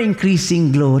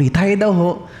ever-increasing glory. Tayo daw ho,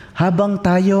 habang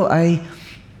tayo ay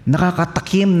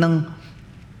nakakatakim ng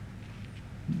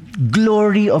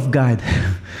glory of God,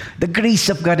 the grace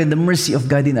of God and the mercy of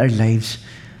God in our lives,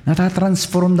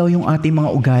 natatransform daw yung ating mga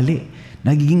ugali.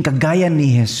 Nagiging kagaya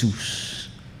ni Jesus.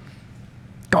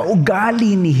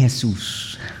 Kaugali ni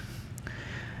Jesus.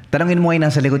 Tanungin mo ngayon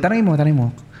nasa likod. Tanungin mo.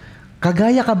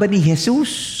 Kagaya ka ba ni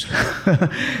Jesus?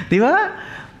 Di ba?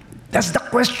 That's the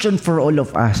question for all of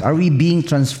us. Are we being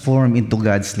transformed into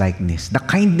God's likeness? The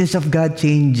kindness of God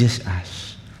changes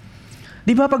us.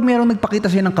 Di ba pag mayroong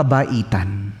nagpakita sa'yo ng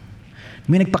kabaitan,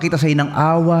 may nagpakita sa'yo ng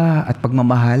awa at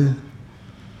pagmamahal,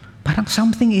 parang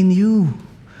something in you,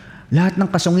 lahat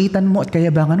ng kasungitan mo at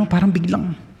kayabangan mo, parang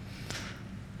biglang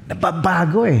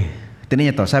nababago eh.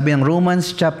 Tingnan niyo to, sabi ng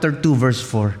Romans chapter 2 verse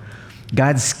 4,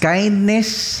 God's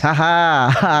kindness,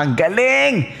 ang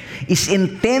galing, is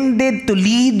intended to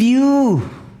lead you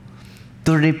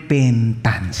to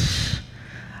repentance.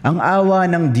 Ang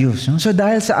awa ng Diyos. So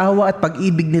dahil sa awa at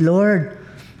pag-ibig ni Lord,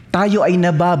 tayo ay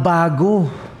nababago.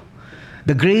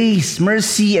 The grace,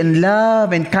 mercy, and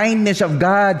love and kindness of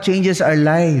God changes our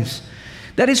lives.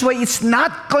 That is why it's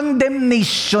not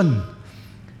condemnation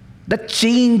that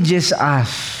changes us.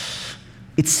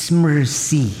 It's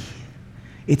mercy.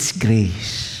 It's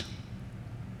grace.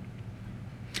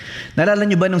 Naalala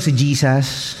niyo ba nung si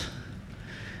Jesus,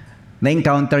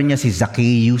 na-encounter niya si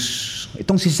Zacchaeus?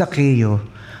 Itong si Zacchaeus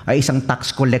ay isang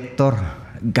tax collector,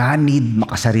 ganid,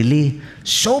 makasarili,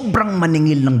 sobrang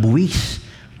maningil ng buwis,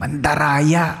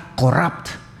 mandaraya,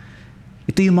 corrupt.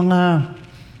 Ito yung mga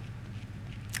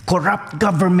corrupt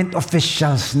government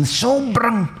officials na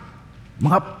sobrang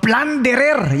mga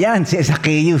plunderer. Yan, si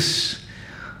Zacchaeus.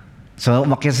 So,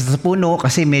 umakyat sa puno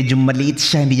kasi medyo maliit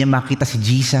siya, hindi niya makita si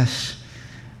Jesus.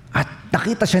 At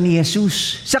nakita siya ni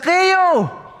Jesus. Zacchaeus!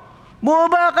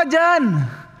 Bumaba ka dyan!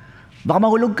 Baka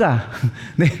mahulog ka.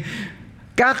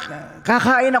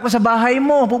 Kakain ako sa bahay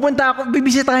mo. Pupunta ako,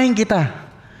 bibisitahin kita.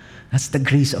 That's the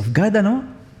grace of God, ano?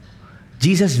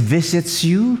 Jesus visits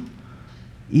you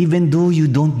even though you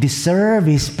don't deserve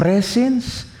His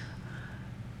presence.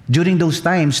 During those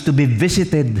times, to be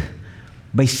visited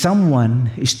by someone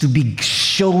is to be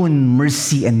shown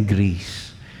mercy and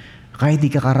grace. Kahit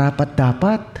di ka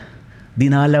karapat-dapat,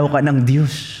 dinalaw ka ng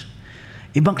Diyos.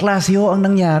 Ibang klase ho ang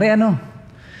nangyari, ano?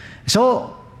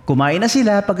 So, kumain na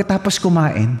sila. Pagkatapos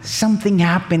kumain, something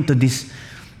happened to this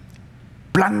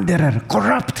plunderer,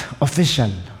 corrupt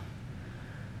official.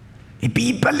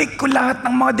 Ibibalik ko lahat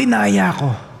ng mga dinaya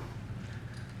ko.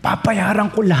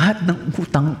 Papayaran ko lahat ng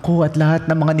utang ko at lahat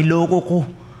ng mga niloko ko.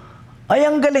 Ay,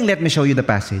 ang galing. Let me show you the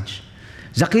passage.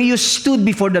 Zacchaeus stood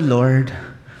before the Lord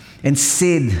and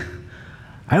said,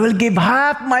 I will give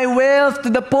half my wealth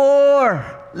to the poor,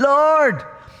 Lord.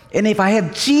 And if I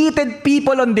have cheated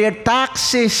people on their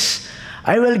taxes,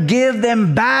 I will give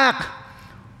them back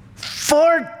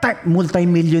 4 times.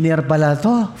 Multi-millionaire pala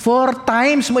to. 4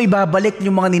 times mo ibabalik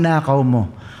yung mga ninakaw mo.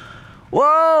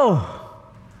 Wow!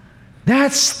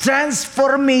 That's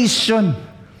transformation.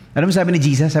 Alam mo sabi ni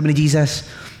Jesus? Sabi ni Jesus,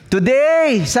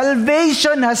 today,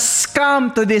 salvation has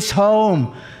come to this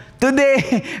home.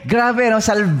 Today, grabe, no?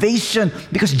 Salvation.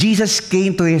 Because Jesus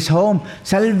came to His home.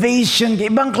 Salvation.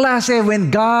 Ibang klase when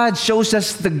God shows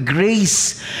us the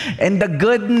grace and the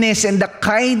goodness and the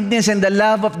kindness and the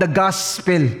love of the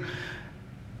gospel.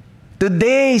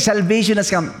 Today, salvation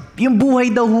has come. Yung buhay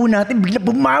daw ho natin, bigla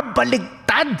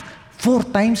bumabaligtad.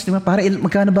 4 times, di ba? Para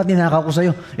magkano ba ninakaw ko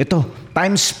sa'yo? Ito,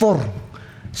 times 4.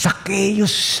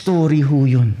 Zacchaeus story ho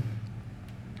yun.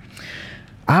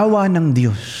 Awa ng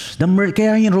Diyos.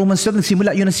 Kaya yung Romans 12,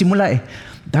 yun ang simula eh.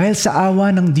 Dahil sa awa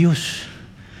ng Diyos.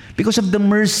 Because of the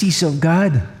mercies of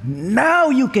God. Now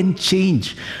you can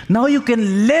change. Now you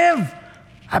can live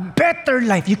a better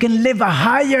life. You can live a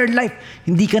higher life.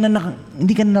 Hindi ka na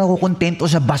nakukontento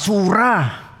sa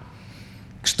basura.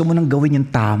 Gusto mo nang gawin yung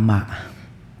tama.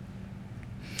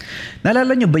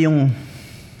 Naalala nyo ba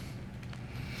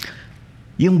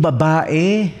yung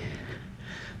babae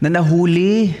na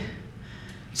nahuli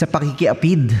sa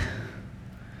pakikiapid?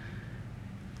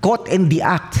 Caught in the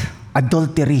act,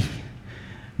 adultery.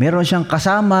 Meron siyang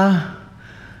kasama.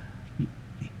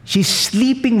 She's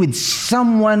sleeping with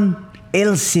someone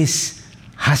else's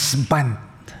husband.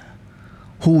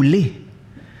 huli.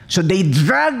 So they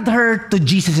dragged her to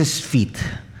Jesus' feet.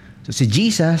 So si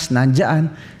Jesus,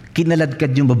 nandyan,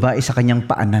 kinaladkad yung babae sa kanyang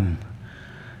paanan.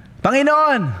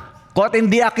 Panginoon, caught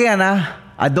in the act yan,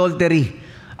 adultery.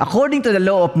 According to the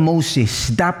law of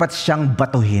Moses, dapat siyang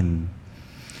batuhin.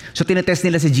 So tinetest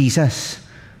nila si Jesus.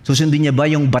 Susundin niya ba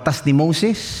yung batas ni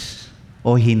Moses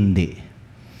o hindi?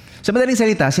 Sa madaling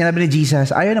salita, sinabi ni Jesus,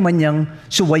 ayaw naman niyang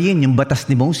suwayin yung batas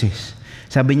ni Moses.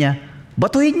 Sabi niya,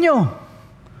 batuhin niyo.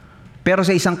 Pero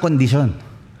sa isang kondisyon.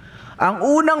 Ang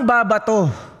unang babato,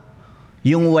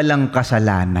 yung walang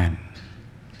kasalanan.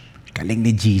 Galing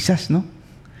ni Jesus, no?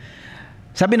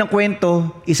 Sabi ng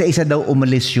kwento, isa-isa daw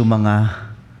umalis yung mga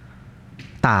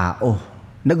tao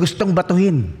na gustong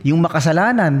batuhin yung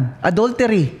makasalanan,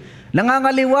 adultery,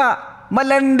 nangangaliwa,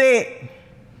 malandi.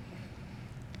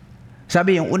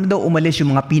 Sabi yung una daw umalis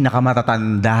yung mga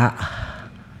pinakamatatanda.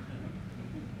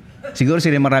 Siguro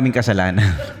sila maraming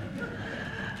kasalanan.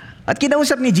 At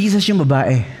kinausap ni Jesus yung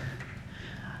babae,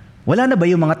 wala na ba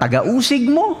yung mga taga-usig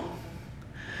mo?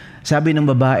 Sabi ng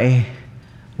babae,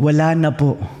 wala na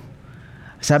po.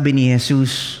 Sabi ni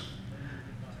Jesus,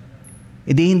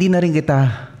 hindi na rin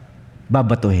kita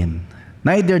babatuhin.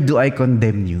 Neither do I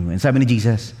condemn you. And sabi ni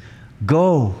Jesus,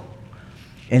 go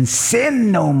and sin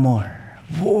no more.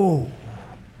 Whoa!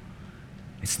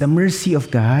 It's the mercy of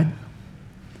God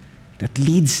that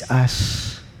leads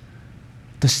us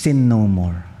to sin no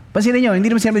more. Pansinin nyo, hindi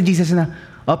naman sinabi ni Jesus na,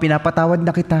 pinapatawad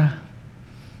na kita.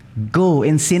 Go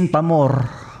and sin pa more.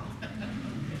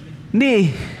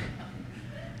 Hindi.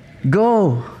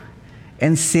 Go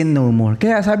and sin no more.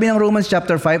 Kaya sabi ng Romans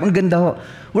chapter 5, ang ganda ho,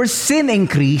 where sin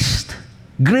increased,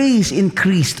 grace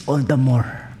increased all the more.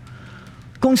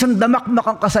 Kung sandamakmak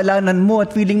ang kasalanan mo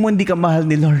at feeling mo hindi ka mahal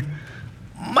ni Lord,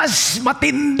 mas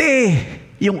matindi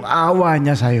yung awa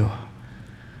niya sa'yo.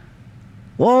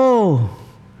 Wow!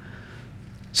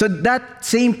 So that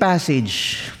same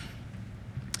passage,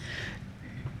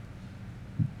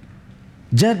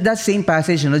 John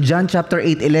chapter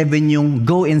 8:11, yung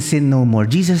go and sin no more.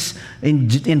 Jesus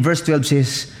in verse 12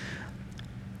 says,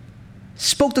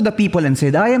 spoke to the people and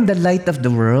said, I am the light of the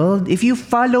world. If you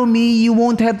follow me, you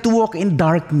won't have to walk in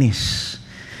darkness,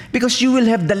 because you will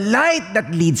have the light that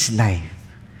leads life.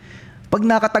 Pag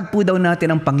nakatagpo daw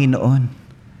natin ang Panginoon,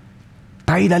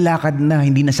 tayo lalakad na,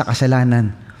 hindi na sa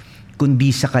kasalanan,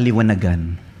 kundi sa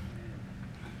kaliwanagan.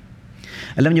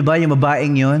 Alam niyo ba, yung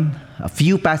babaeng yon, a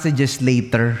few passages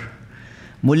later,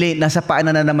 muli, nasa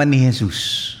paanan na naman ni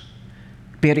Jesus.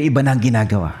 Pero iba na ang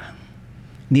ginagawa.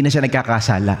 Hindi na siya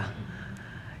nagkakasala.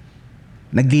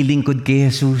 Naglilingkod kay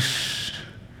Jesus.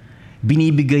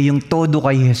 Binibigay yung todo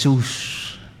kay Jesus.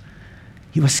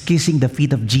 He was kissing the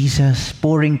feet of Jesus,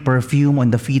 pouring perfume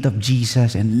on the feet of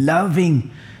Jesus, and loving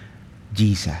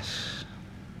Jesus.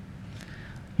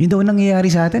 Yun daw nangyayari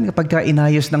sa atin kapag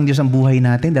inayos ng Diyos ang buhay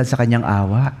natin dahil sa Kanyang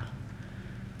awa.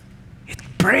 It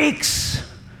breaks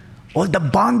all the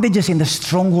bondages and the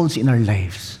strongholds in our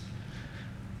lives.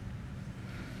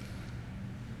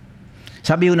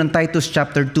 Sabi yun ng Titus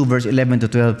chapter 2 verse 11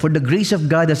 to 12, for the grace of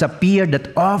God has appeared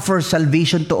that offers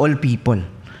salvation to all people.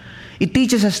 It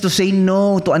teaches us to say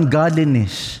no to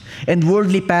ungodliness and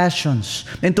worldly passions,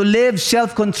 and to live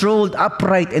self-controlled,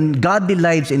 upright, and godly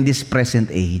lives in this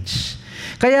present age.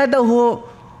 Kaya daw ho,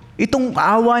 itong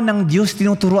awa ng Diyos,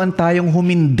 tinuturuan tayong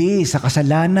humindi sa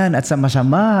kasalanan at sa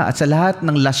masama at sa lahat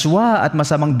ng laswa at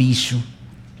masamang bisyo.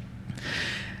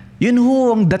 Yun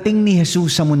ho ang dating ni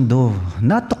Jesus sa mundo,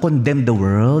 not to condemn the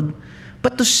world,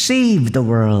 but to save the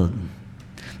world.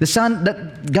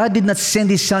 That God did not send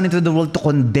His Son into the world to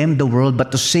condemn the world, but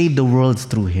to save the world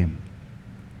through Him.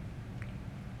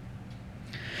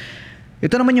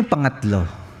 Ito naman yung pangatlo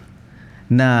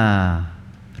na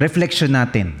reflection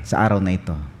natin sa araw na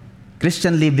ito.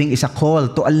 Christian living is a call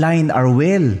to align our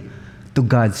will to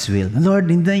God's will.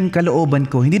 Lord, hindi na yung kalooban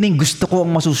ko, hindi na yung gusto ko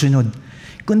ang masusunod,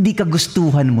 kundi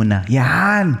kagustuhan mo na.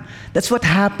 Yan! That's what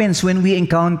happens when we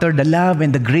encounter the love and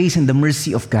the grace and the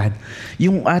mercy of God.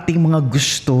 Yung ating mga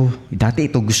gusto, dati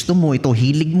ito gusto mo, ito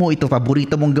hilig mo, ito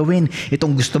paborito mong gawin,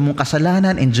 itong gusto mong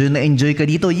kasalanan, enjoy na enjoy ka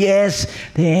dito. Yes!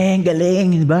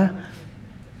 Galing, di ba?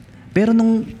 Pero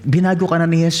nung binago ka na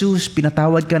ni Jesus,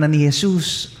 pinatawad ka na ni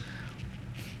Jesus,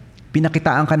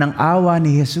 pinakitaan ka ng awa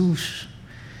ni Jesus,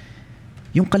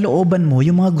 yung kalooban mo,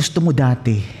 yung mga gusto mo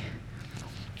dati,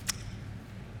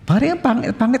 pare, ang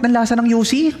pangit ng lasa ng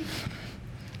yosi.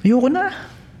 Ayoko na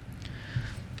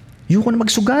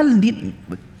magsugal.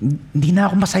 Hindi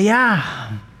na ako masaya.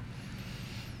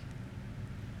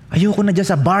 Ayoko na dyan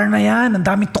sa bar na yan. Ang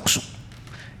daming tukso.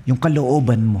 Yung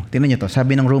kalooban mo. Tingnan niyo to.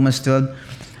 Sabi ng Romans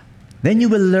 12, then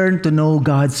you will learn to know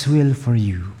God's will for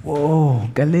you. Oh,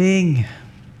 galing.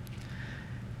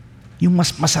 Yung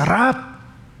mas masarap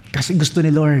kasi gusto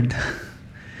ni Lord.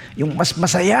 Yung mas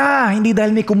masaya, hindi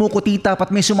dahil may kumukutita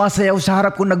at may sumasayaw sa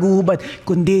harap kung naguhubad,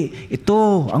 kundi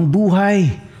ito ang buhay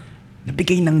na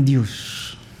bigay ng Diyos.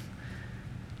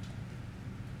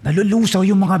 Nalulusaw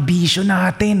yung mga bisyo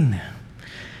natin.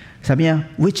 Sabi niya,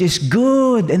 which is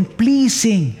good and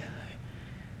pleasing.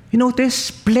 You notice,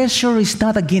 pleasure is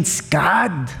not against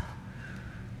God.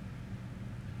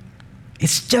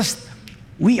 It's just,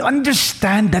 we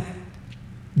understand that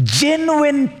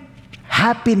genuine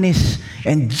happiness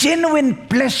and genuine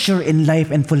pleasure in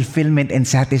life and fulfillment and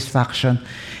satisfaction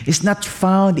is not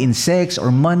found in sex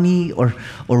or money or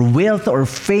wealth or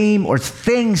fame or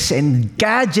things and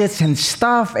gadgets and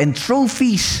stuff and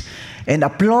trophies and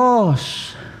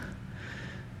applause.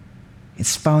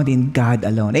 It's found in God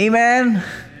alone. Amen?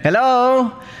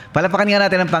 Hello? Palapakan nga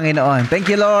natin ang Panginoon.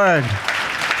 Thank you, Lord.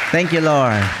 Thank you,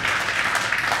 Lord.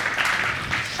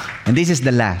 And this is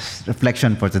the last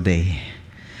reflection for today.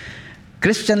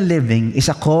 Christian living is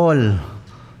a call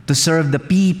to serve the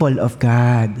people of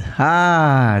God.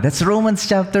 That's Romans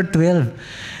chapter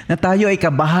 12. Na tayo ay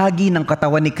kabahagi ng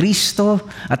katawan ni Kristo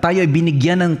at tayo ay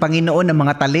binigyan ng Panginoon ng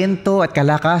mga talento at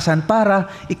kalakasan para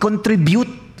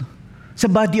i-contribute sa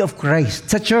body of Christ,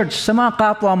 sa church, sa mga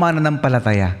kapwa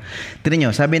mananampalataya. Tignan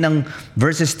nyo, sabi ng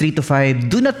verses 3 to 5,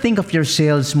 do not think of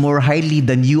yourselves more highly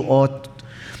than you ought.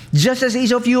 Just as each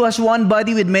of you has one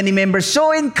body with many members,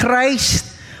 so in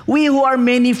Christ, we who are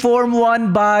many form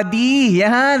one body.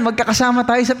 Yan, magkakasama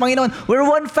tayo sa Panginoon. We're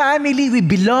one family. We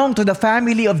belong to the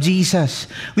family of Jesus.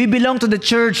 We belong to the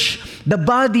church, the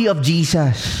body of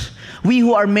Jesus. We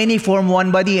who are many form one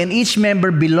body and each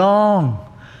member belong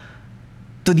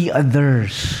to the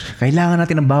others. Kailangan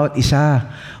natin ng bawat isa.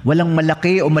 Walang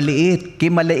malaki o maliit. Kaya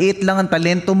maliit lang ang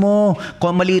talento mo.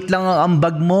 Kung maliit lang ang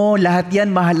ambag mo, lahat yan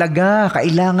mahalaga.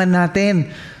 Kailangan natin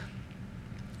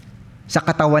sa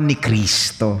katawan ni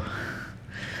Kristo.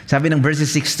 Sabi ng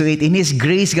verses 6 to 8, in His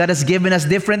grace, God has given us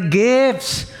different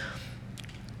gifts.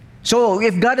 So,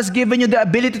 if God has given you the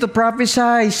ability to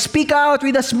prophesy, speak out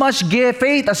with as much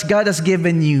faith as God has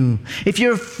given you. If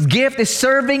your gift is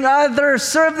serving others,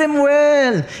 serve them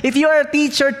well. If you are a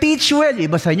teacher, teach well.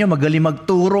 Iba sa inyo, magaling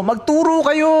magturo. Magturo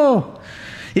kayo.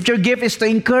 If your gift is to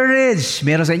encourage,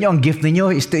 meron sa inyo, ang gift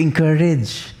ninyo is to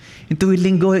encourage. Yung tuwing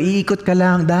linggo, iikot ka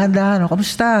lang, dahan-dahan.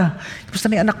 Kamusta? Kamusta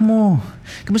na yung anak mo?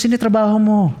 Kamusta na yung trabaho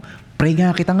mo? Pray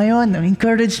nga kita ngayon.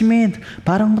 Encouragement.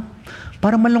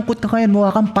 Parang malungkot ka ngayon,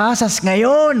 mukha kang pasas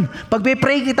ngayon. Pag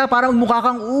pray kita, parang mukha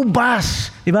kang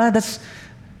ubas. Diba?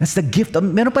 That's the gift.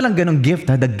 Meron palang ganong gift,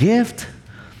 ha? The gift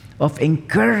of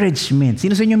encouragement.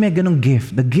 Sino sa inyo may ganong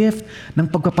gift? The gift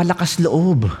ng pagpapalakas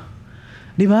loob.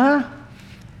 Diba?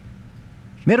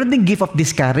 Meron ding gift of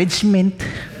discouragement.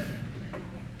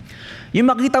 Yung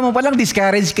makita mo palang,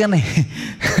 discourage ka na eh.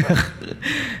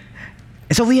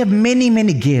 So we have many,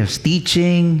 many gifts.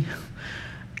 Teaching.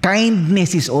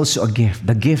 Kindness is also a gift.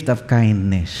 The gift of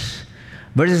kindness.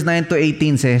 Verses 9 to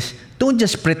 18 says, don't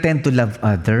just pretend to love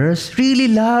others.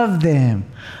 Really love them.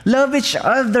 Love each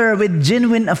other with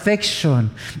genuine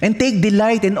affection. And take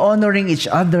delight in honoring each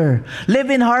other. Live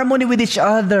in harmony with each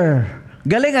other.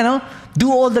 Galing, ano?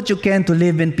 Do all that you can to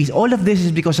live in peace. All of this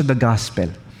is because of the gospel.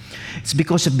 It's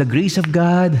because of the grace of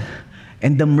God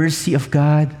and the mercy of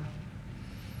God.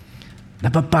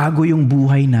 Napapago yung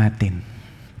buhay natin.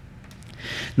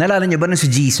 Naalala niyo ba nung si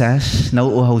Jesus,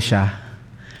 nauuhaw siya,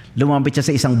 lumapit siya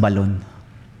sa isang balon.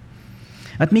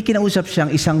 At may kinausap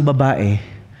siyang isang babae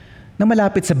na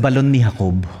malapit sa balon ni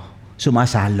Jacob,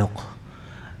 sumasalok.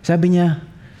 Sabi niya,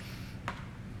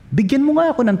 bigyan mo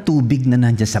nga ako ng tubig na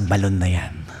nandiyan sa balon na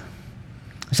yan.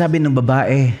 Sabi ng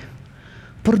babae,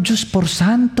 por Diyos, por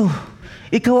Santo,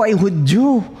 ikaw ay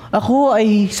Hudyo, ako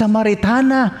ay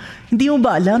Samaritana. Hindi mo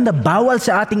ba alam na bawal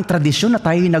sa ating tradisyon na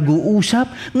tayo nag-uusap?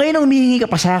 Ngayon humihingi ka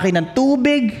pa sa akin ng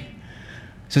tubig.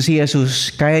 So si Jesus,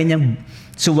 kaya niyang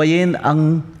suwayin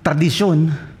ang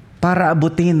tradisyon para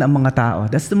abutin ang mga tao.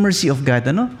 That's the mercy of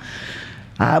God, ano?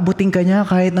 Aabutin ka niya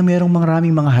kahit na mayroong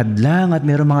maraming mga hadlang at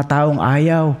mayroong mga taong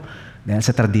ayaw dahil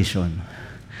sa tradisyon.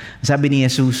 Sabi ni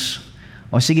Jesus,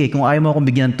 o sige, kung ayaw mo akong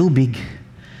bigyan ng tubig,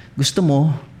 gusto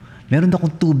mo, meron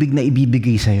akong tubig na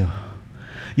ibibigay sa'yo.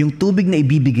 Yung tubig na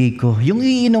ibibigay ko, yung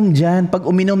iinom dyan, pag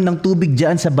uminom ng tubig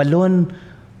dyan sa balon,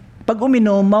 pag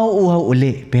uminom, mauuhaw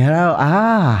uli. Pero,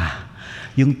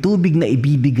 yung tubig na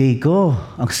ibibigay ko,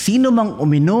 ang sino mang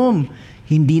uminom,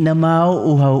 hindi na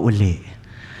mauuhaw uli.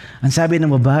 Ang sabi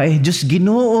ng babae, Diyos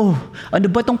Ginoo, ano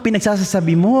ba itong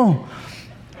pinagsasasabi mo?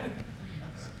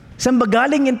 Saan ba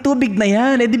galing yung tubig na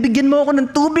yan? E di bigyan mo ako ng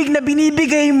tubig na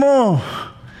binibigay mo.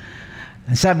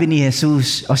 Sabi ni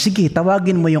Jesus, o sige,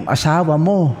 tawagin mo yung asawa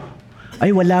mo Ay,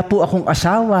 wala po akong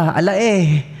asawa. Ala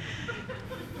eh.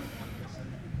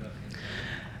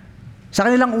 Sa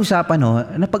kanilang usapan,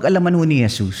 napag-alaman ho ni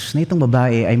Jesus na itong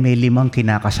babae ay may 5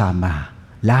 kinakasama.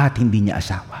 Lahat hindi niya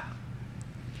asawa.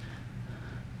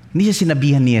 Hindi siya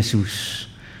sinabihan ni Jesus,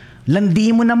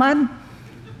 landi mo naman.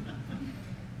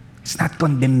 It's not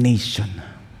condemnation.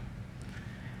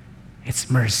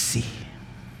 It's mercy.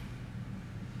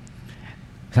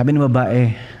 Sabi ng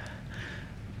babae,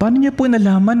 paano niya po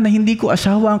nalaman na hindi ko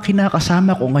asawa ang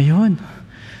kinakasama ko ngayon?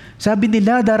 Sabi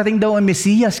nila, darating daw ang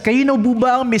Mesiyas. Kayo na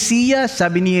ba ang Mesiyas?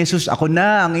 Sabi ni Jesus, ako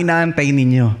na ang inaantay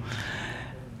ninyo.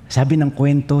 Sabi ng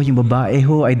kwento, yung babae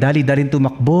ay dali-daling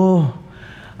tumakbo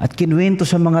at kinuwento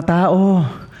sa mga tao,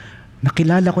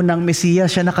 nakilala ko na ang Mesiyas,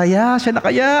 siya na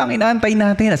kaya ang inaantay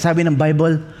natin. At sabi ng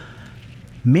Bible,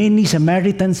 many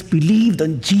Samaritans believed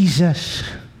on Jesus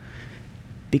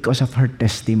because of her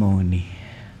testimony.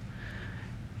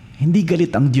 Hindi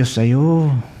galit ang Diyos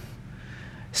sa'yo.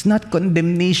 It's not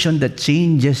condemnation that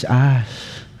changes us.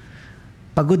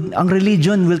 Pagod, ang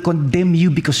religion will condemn you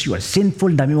because you are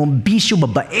sinful, dami mong bisyo,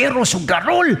 babaero,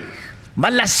 sugarol,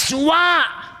 malaswa.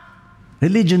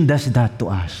 Religion does that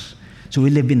to us. So we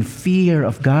live in fear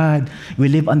of God. We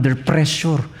live under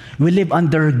pressure. We live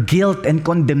under guilt and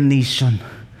condemnation.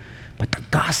 But the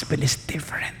gospel is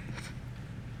different.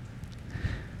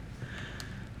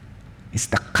 It's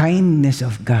the kindness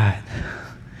of God.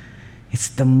 It's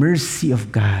the mercy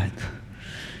of God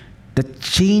that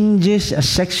changes a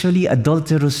sexually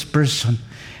adulterous person.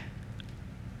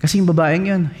 Kasi yung babaeng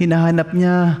yun, hinahanap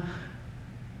niya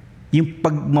yung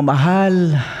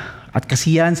pagmamahal at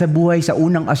kasiyahan sa buhay sa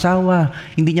unang asawa.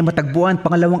 Hindi niya matagpuan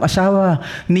pangalawang asawa.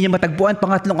 Hindi niya matagpuan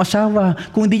pangatlong asawa.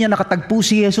 Kung hindi niya nakatagpo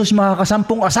si Jesus,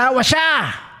 makakasampung asawa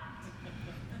siya.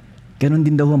 Ganon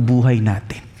din daw ang buhay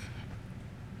natin.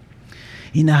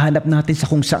 Hinahanap natin sa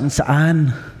kung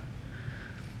saan.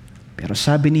 Pero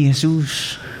sabi ni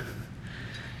Jesus,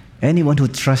 anyone who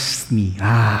trusts me,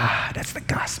 that's the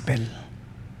gospel.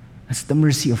 That's the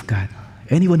mercy of God.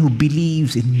 Anyone who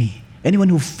believes in me,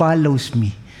 anyone who follows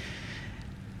me,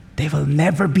 they will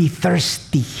never be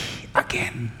thirsty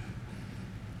again.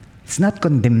 It's not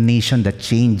condemnation that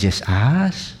changes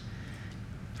us.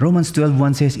 Romans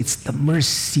 12:1 says, it's the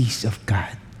mercies of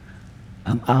God.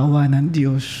 Ang awa ng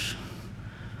Diyos.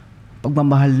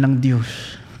 Pagmamahal ng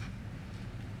Diyos.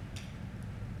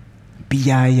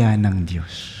 Biyaya ng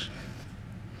Diyos.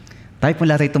 Tayo po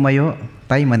lahat ay tumayo,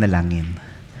 tayo manalangin.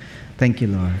 Thank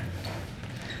you, Lord.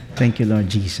 Thank you, Lord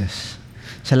Jesus.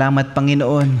 Salamat,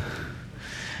 Panginoon.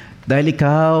 Dahil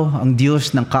ikaw ang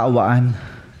Diyos ng kaawaan.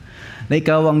 Na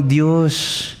ikaw ang Diyos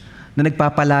na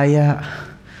nagpapalaya.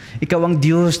 Ikaw ang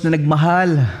Diyos na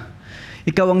nagmahal.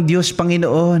 Ikaw ang Diyos,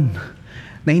 Panginoon,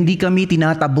 na hindi kami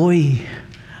tinataboy.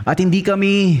 At hindi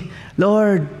kami,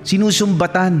 Lord,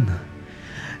 sinusumbatan.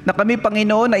 Na kami,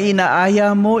 Panginoon, na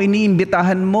inaaya mo,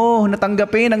 iniimbitahan mo,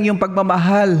 natanggapin ang iyong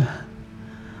pagmamahal.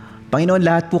 Panginoon,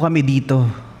 lahat po kami dito,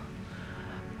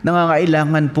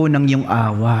 nangangailangan po ng iyong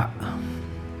awa.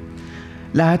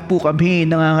 Lahat po kami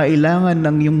nangangailangan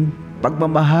ng iyong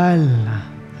pagmamahal.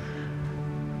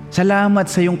 Salamat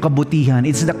sa iyong kabutihan.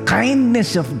 It's the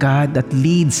kindness of God that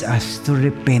leads us to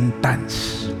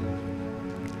repentance.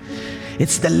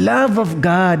 It's the love of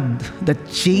God that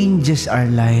changes our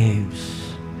lives.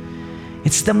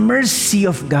 It's the mercy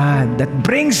of God that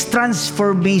brings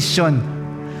transformation.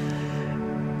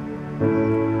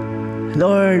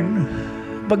 Lord,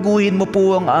 baguhin mo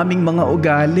po ang aming mga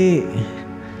ugali.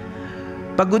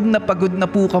 Pagod na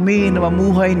po kami na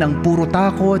mamuhay ng puro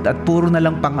takot at puro na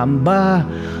lang pangamba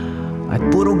at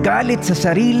puro galit sa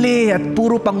sarili at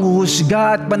puro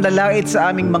panghuhusga at panlalait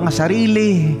sa aming mga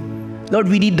sarili. Lord,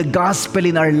 we need the gospel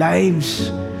in our lives.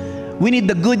 We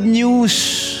need the good news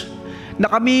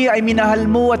na kami ay minahal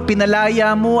mo at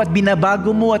pinalaya mo at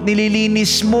binabago mo at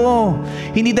nililinis mo.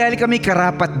 Hindi dahil kami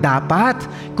karapat-dapat,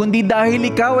 kundi dahil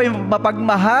ikaw ay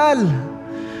mapagmahal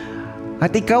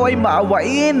at ikaw ay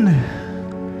maawain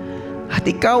at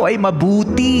ikaw ay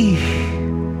mabuti.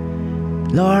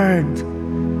 Lord,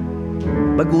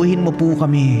 baguhin mo po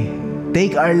kami.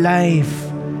 Take our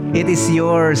life. It is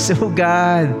yours, oh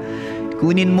God.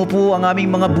 Kunin mo po ang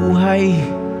aming mga buhay.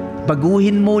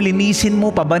 Baguhin mo, linisin mo,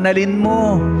 pabanalin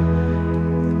mo.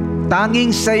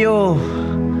 Tanging sa'yo.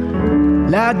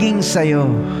 Laging sa'yo.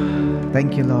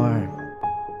 Thank you, Lord.